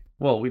like,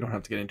 well, we don't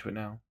have to get into it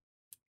now.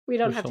 we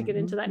don't There's have to some- get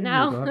into that we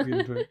now. don't have to get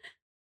into it.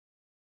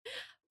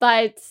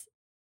 But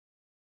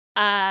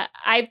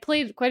I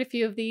played quite a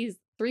few of these.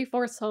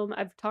 3/4 Home,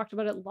 I've talked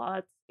about it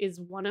lots, is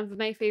one of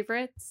my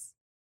favorites.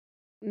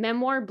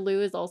 Memoir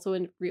Blue is also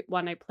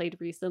one I played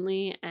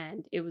recently,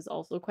 and it was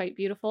also quite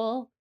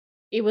beautiful.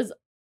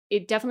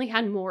 It definitely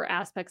had more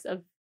aspects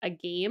of a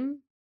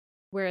game,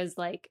 whereas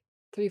like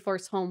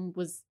 3/4 Home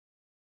was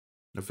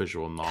a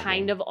visual novel.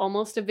 kind of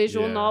almost a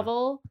visual Yeah.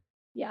 novel.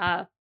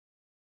 Yeah.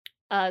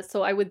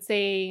 So I would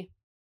say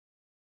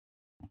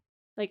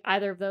like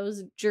either of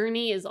those.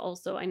 Journey is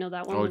also, I know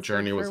that one Oh, was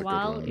Journey for was a a good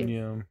while. one. It's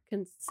Yeah.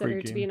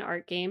 considered to be game. an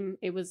art game.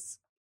 It was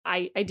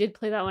I did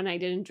play that one. I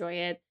did enjoy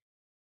it.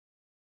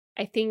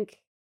 I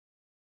think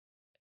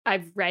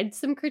I've read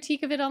some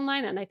critique of it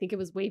online, and I think it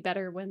was way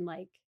better when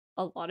like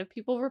a lot of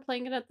people were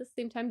playing it at the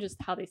same time,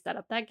 just how they set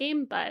up that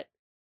game, but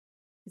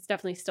it's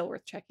definitely still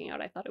worth checking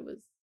out. I thought it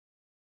was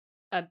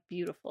a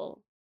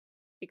beautiful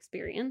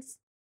experience.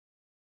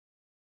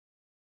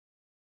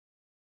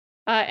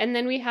 And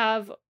then we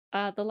have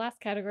the last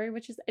category,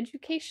 which is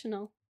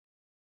educational.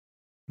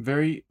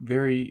 Very,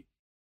 very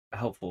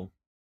helpful.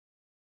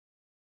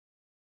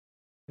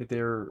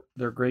 They're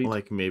great.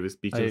 Like Mavis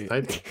Beacon's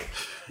typing.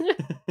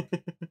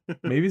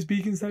 Mavis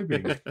Beacon's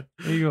typing. There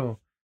you go.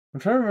 I'm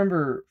trying to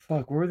remember.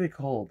 Fuck, what were they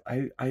called?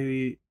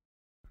 I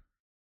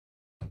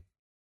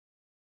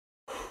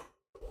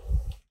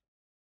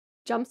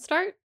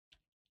Jumpstart?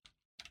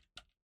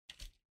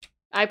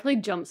 I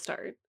played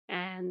Jumpstart,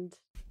 and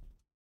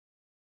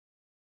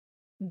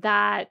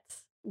that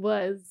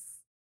was,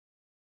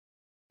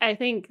 I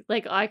think,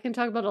 like, I can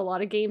talk about a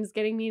lot of games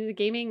getting me into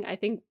gaming. I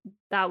think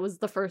that was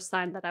the first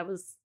time that I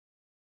was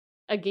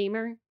a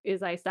gamer,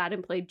 is I sat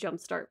and played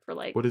Jumpstart for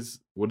like What is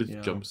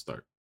Yeah.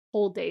 Jumpstart?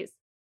 whole days.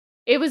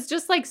 It was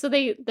just like, so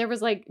there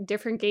was like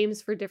different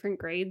games for different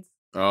grades,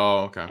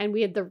 Oh, okay. and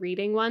we had the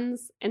reading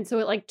ones, and so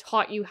it like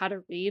taught you how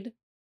to read,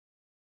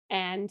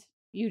 and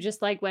you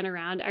just like went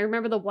around. I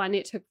remember the one,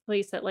 it took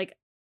place at like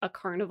a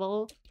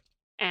carnival,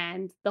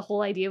 and the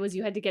whole idea was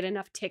you had to get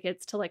enough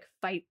tickets to like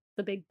fight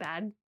the big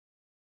bad.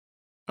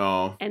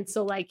 Oh, And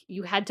so like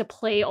you had to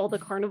play all the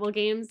carnival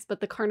games, but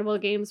the carnival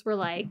games were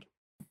like,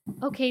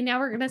 okay, now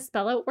we're gonna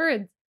spell out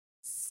words.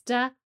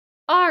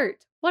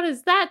 Art. What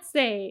does that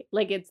say?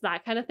 Like, it's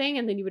that kind of thing,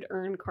 and then you would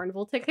earn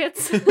carnival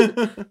tickets.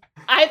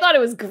 I thought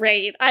it was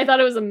great. I thought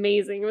it was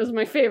amazing. It was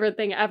my favorite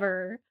thing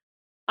ever.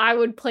 I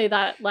would play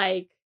that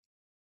like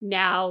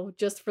now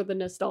just for the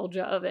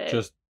nostalgia of it.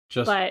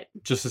 But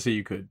just to say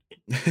you could.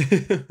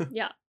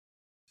 yeah.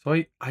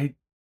 So I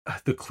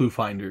the Clue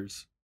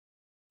Finders.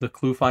 The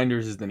Clue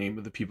Finders is the name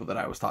of the people that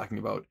I was talking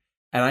about,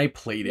 and I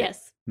played it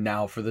Yes.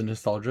 now for the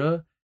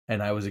nostalgia,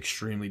 and I was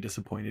extremely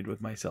disappointed with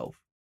myself.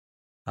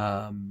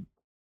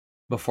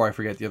 Before I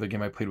forget, the other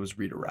game I played was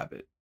Reader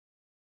Rabbit.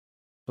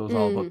 So it was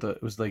all about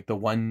it was like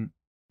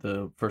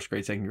the first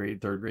grade, second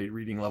grade, third grade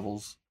reading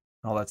levels,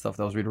 all that stuff.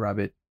 That was Reader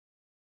Rabbit.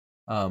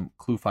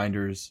 Clue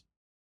Finders,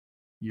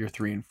 year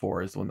 3 and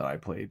 4 is the one that I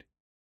played.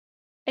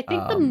 I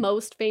think the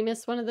most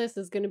famous one of this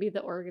is going to be the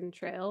Oregon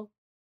Trail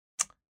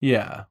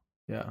Yeah.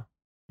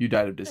 You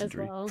died of as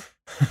dysentery. well.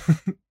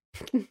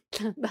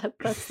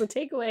 That's the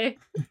takeaway.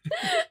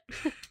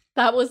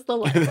 That was the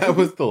lesson. That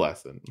was the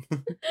lesson.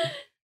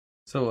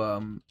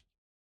 So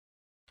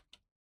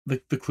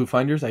the Clue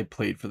Finders I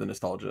played for the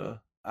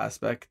nostalgia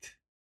aspect,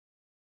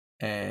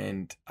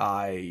 and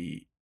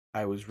I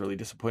was really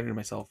disappointed in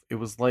myself. It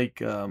was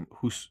like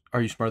who's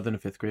Are You Smarter Than a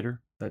Fifth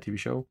Grader? That TV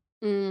show.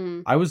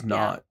 I was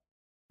not.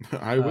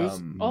 I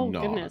was Oh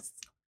not. goodness.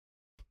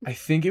 I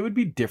think it would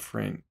be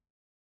different.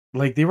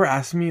 Like they were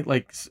asking me,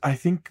 like I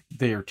think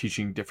they are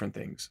teaching different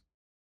things.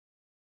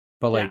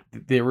 But like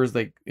there was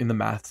like in the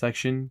math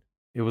section,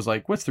 it was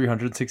like, what's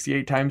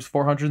 368 times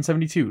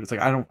 472? It's like,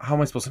 how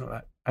am I supposed to know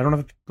that? I don't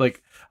have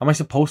like, am I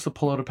supposed to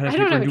pull out a pen and I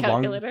don't paper have and a do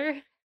long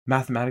calculator.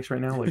 mathematics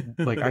right now?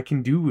 Like I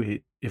can do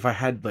it if I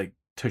had like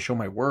to show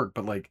my work,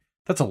 but like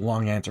that's a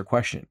long answer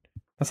question.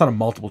 That's not a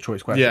multiple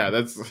choice question. Yeah,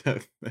 that's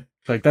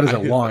like that is a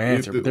long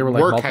answer. But they were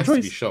like, work multiple has to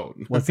be choice.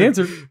 shown. What's the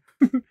answer?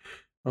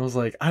 I was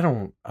like,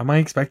 am I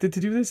expected to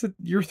do this at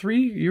year 3,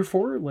 year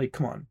 4? Like,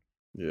 come on.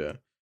 Yeah.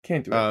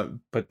 Can't do it.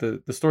 But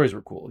the stories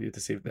were cool. You had to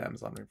save the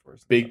Amazon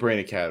rainforest. Big Brain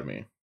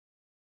Academy.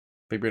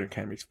 Big Brain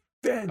Academy's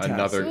fantastic.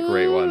 Another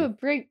great one.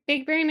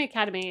 Big Brain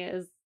Academy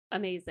is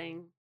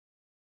amazing.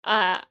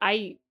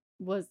 I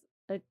was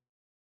a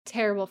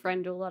terrible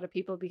friend to a lot of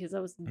people because I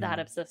was that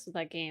obsessed with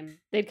that game.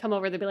 They'd come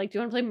over, they'd be like, "Do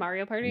you want to play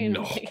Mario Party?" And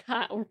I'm like,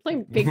 "We're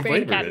playing Big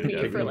Brain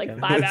Academy for like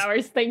 5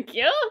 hours, thank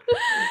you."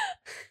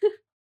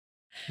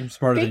 I'm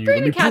smarter Big than you.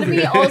 Brain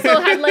Academy also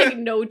had like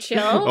no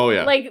chill. Oh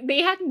yeah. Like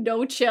they had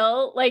no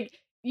chill. Like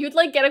you'd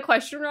like get a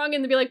question wrong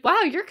and they'd be like,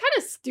 "Wow, you're kind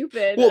of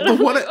stupid." Well,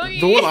 the one, like, "Okay."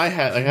 the one I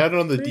had it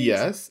on the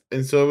DS,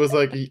 and so it was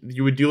like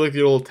you would do like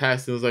the old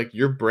test, and it was like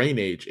your brain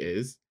age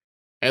is,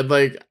 and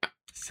like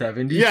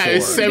 74. yeah,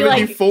 it's You'd be like,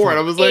 74, and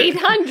I was like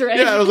 800.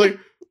 yeah, I was like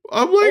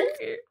I'm like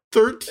Okay.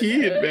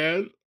 13,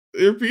 man.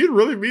 You're being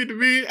really mean to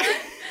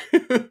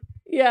me.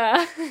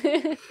 Yeah.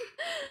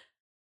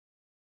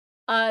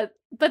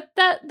 But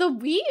that the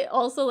Wii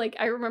also, like,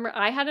 I remember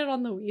I had it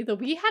on the Wii. The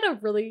Wii had a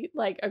really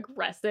like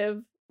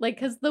aggressive, like,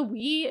 because the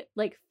Wii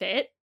like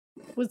Fit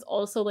was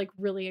also like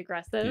really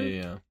aggressive.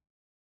 Yeah.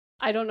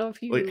 I don't know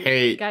if you Like,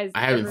 hey, guys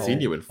I haven't ever-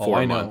 seen you in Oh, 4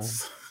 I know.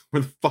 months.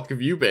 Where the fuck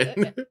have you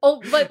been?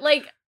 Oh, but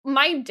like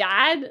my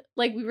dad,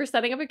 like we were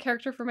setting up a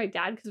character for my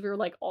dad because we were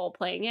like all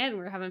playing it and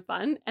we were having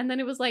fun. And then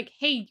it was like,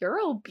 "Hey, you're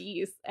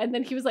obese." And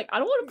then he was like, "I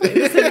don't want to play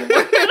this anymore."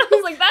 And I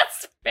was like,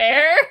 "That's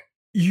fair."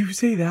 You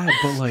say that,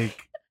 but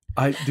like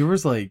there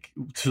was like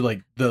to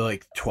like the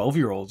like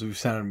 12-year-olds who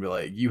sounded and be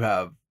like, "You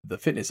have the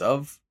fitness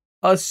of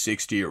a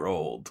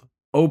 60-year-old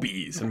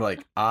obese," and we're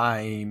like,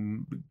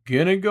 "I'm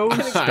gonna go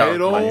I start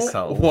don't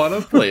myself. want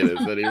to play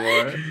this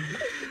anymore.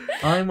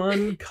 I'm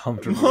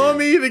uncomfortable."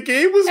 Mommy, the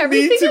game was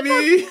mean to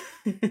me.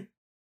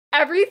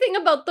 Everything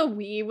about the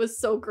Wii was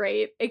so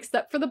great,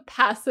 except for the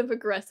passive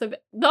aggressive,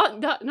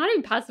 not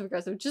even passive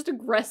aggressive, just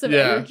aggressive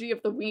Yeah. energy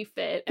of the Wii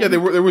Fit. Yeah, there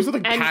was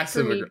something and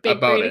passive for me, Big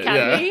about Brain it. Yeah.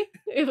 Academy.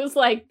 It was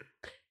like,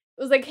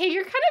 "Hey,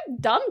 you're kind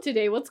of dumb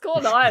today. What's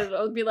going on?" And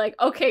I would be like,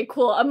 "Okay,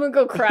 cool. I'm gonna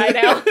go cry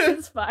now.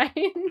 It's fine.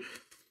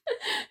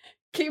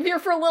 Came here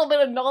for a little bit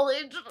of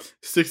knowledge."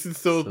 Sticks and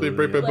stones may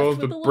break my Left bones,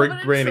 with but a little Big bit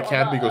of Brain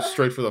Academy trauma. goes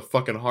straight for the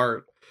fucking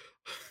heart.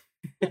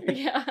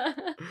 Yeah.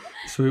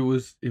 So it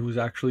was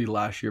actually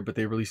last year, but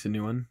they released a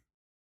new one.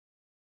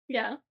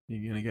 Yeah.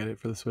 You gonna get it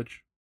for the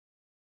Switch?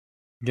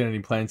 Get any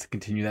plans to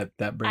continue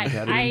that Brain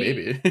Academy?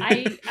 Maybe.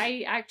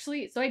 I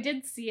actually, so I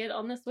did see it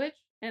on the Switch,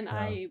 and Wow.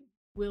 I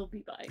will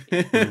be buying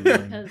it Mm.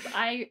 because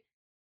I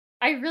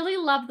really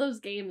love those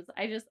games.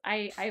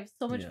 I have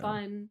so much Yeah.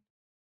 fun.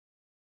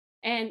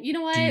 And you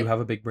know what? Do you have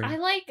a big brain? I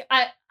like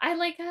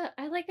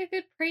a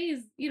good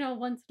praise,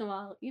 once in a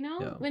while,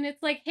 Yeah. when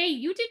it's like, "Hey,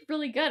 you did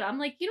really good." I'm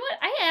like, "You know what?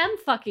 I am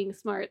fucking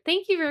smart.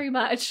 Thank you very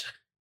much."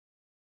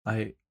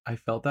 I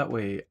felt that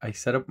way. I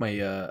set up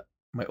my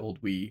my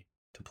old Wii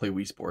to play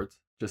Wii Sports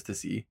just to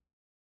see.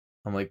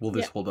 I'm like, will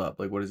this Yeah. hold up?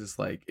 Like, what is this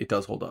like? It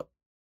does hold up.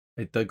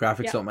 The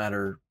graphics Yeah. don't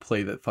matter.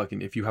 Play that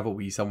fucking. If you have a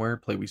Wii somewhere,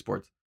 play Wii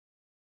Sports.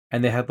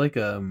 And they had like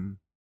an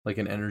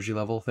energy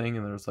level thing,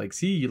 and it was like,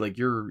 see, like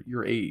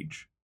your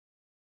age,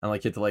 and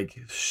like you had to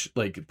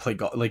like play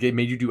golf. Like it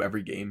made you do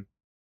every game,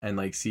 and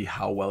like see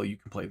how well you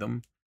can play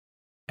them.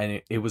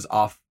 And it was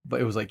off,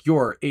 but it was like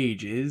your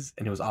age is,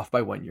 and it was off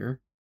by 1 year.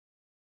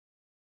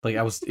 Like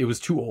it was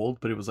too old,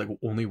 but it was like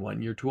only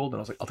 1 year too old, and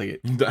I was like, I'll take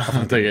it.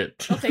 I'll take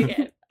it. I'll take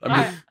it.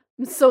 I'm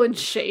I'm so in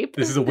shape.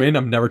 This is a win.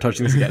 I'm never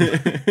touching this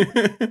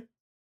again.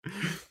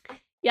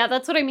 Yeah,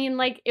 that's what I mean.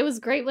 Like, it was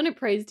great when it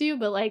praised you,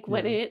 but like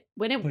when Yeah. it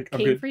Like, I'm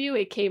came good. for you,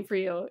 it came for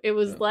you. It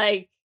was Yeah.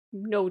 like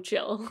no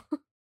chill.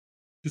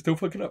 Just don't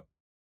fuck it up.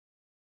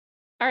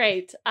 All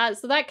right.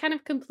 So that kind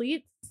of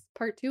completes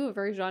part 2 of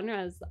our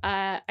genres.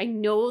 I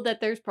know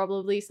that there's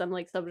probably some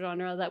like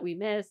subgenre that we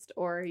missed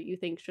or you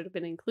think should have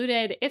been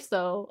included. If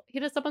so,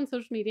 hit us up on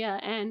social media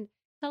and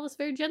tell us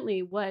very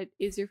gently what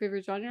is your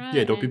favorite genre.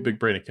 Yeah, don't be and Big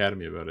Brain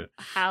Academy about it.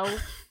 How?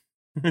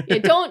 Yeah,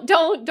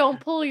 don't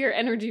pull your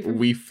energy from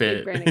We Big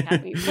fit. Brain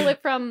Academy. Pull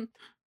it from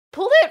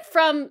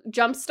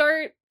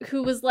Jumpstart,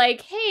 who was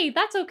like, "Hey,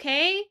 that's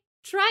okay.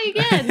 Try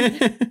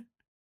again."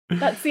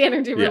 That's the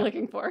energy we're Yeah.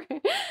 looking for.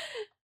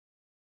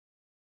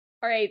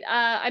 All right.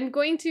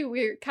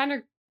 We're kind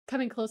of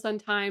coming close on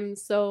time,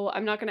 so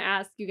I'm not going to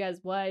ask you guys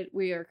what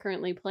we are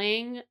currently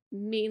playing,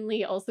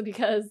 mainly also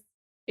because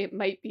it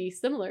might be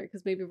similar,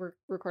 because maybe we're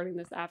recording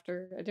this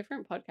after a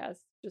different podcast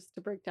just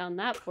to break down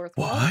that fourth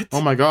wall. What? Oh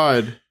my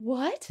god.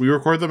 What? We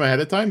record them ahead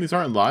of time? These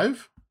aren't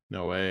live?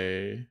 No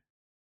way.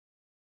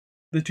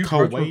 The two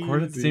parts were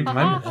recorded at the same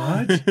time?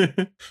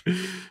 What?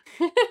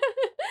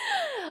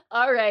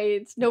 All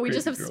right. No, we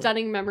just Crazy have girl.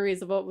 stunning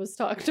memories of what was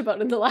talked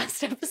about in the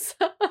last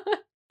episode.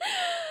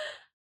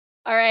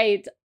 All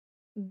right.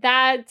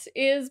 That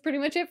is pretty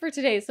much it for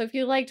today. So if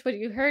you liked what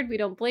you heard, we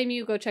don't blame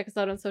you. Go check us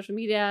out on social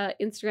media,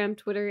 Instagram,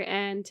 Twitter,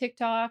 and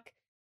TikTok,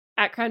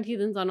 at Crowned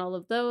Heathens on all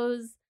of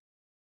those.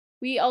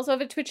 We also have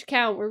a Twitch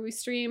account where we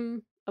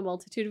stream a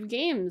multitude of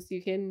games.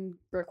 You can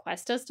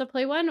request us to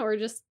play one or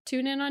just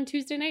tune in on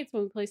Tuesday nights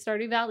when we play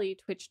Stardew Valley,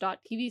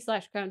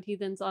 twitch.tv/Crowned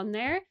Heathens on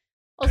there.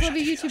 Also have a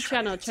YouTube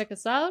channel. Check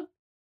us out.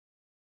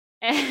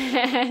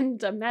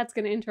 And Matt's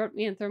going to interrupt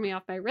me and throw me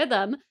off my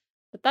rhythm.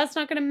 But that's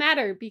not going to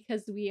matter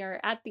because we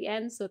are at the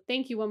end. So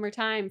thank you one more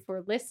time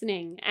for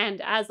listening.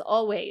 And as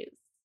always,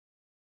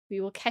 we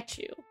will catch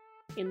you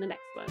in the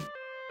next one.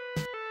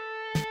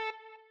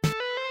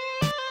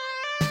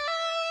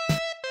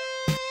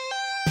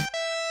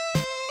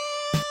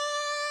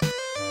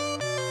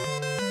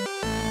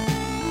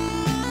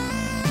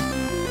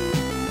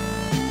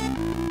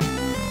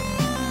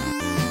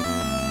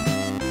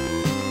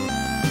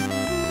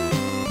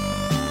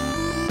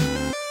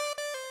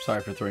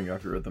 Sorry for throwing you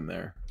off your rhythm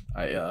there.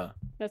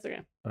 That's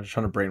okay. I was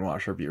trying to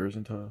brainwash our viewers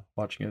into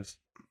watching us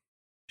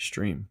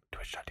stream.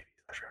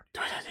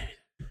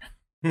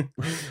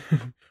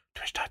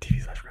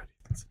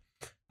 Twitch.tv/Twitch.tv/.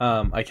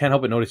 I can't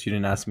help but notice you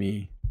didn't ask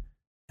me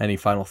any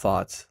final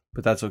thoughts,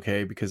 but that's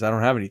okay because I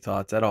don't have any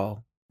thoughts at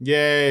all.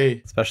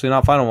 Yay! Especially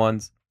not final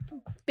ones.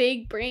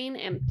 Big brain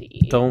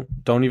empty. Don't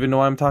even know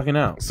why I'm talking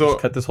now. So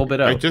just cut this whole bit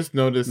out. I just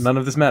noticed. None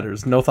of this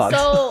matters. No thoughts.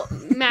 So,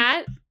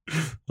 Matt,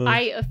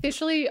 I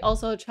officially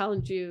also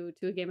challenge you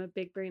to a game of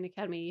Big Brain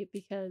Academy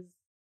because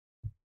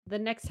the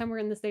next time we're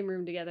in the same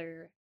room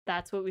together,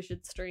 that's what we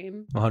should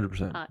stream.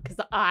 100%. Because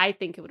I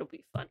think it would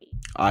be funny.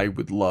 I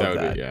would love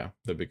that. Yeah,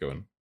 that'd be a good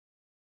one.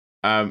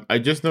 I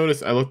just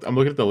noticed. I'm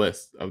looking at the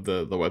list of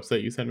the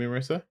website you sent me,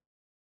 Marissa.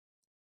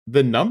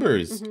 The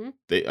numbers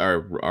they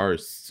are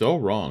so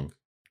wrong.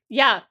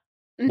 Yeah.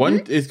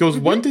 It goes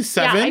 1 to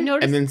 7, I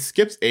noticed. and then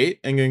skips 8,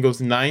 and then goes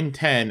 9,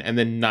 10, and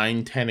then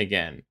 9, 10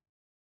 again.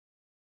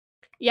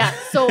 Yeah,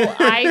 so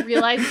I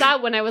realized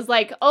that when I was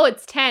like, oh,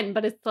 it's 10,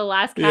 but it's the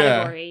last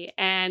category. Yeah.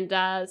 And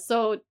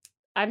so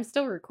I'm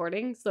still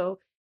recording. So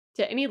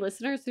to any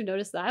listeners who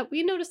noticed that,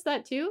 we noticed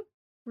that too.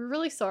 We're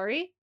really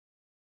sorry.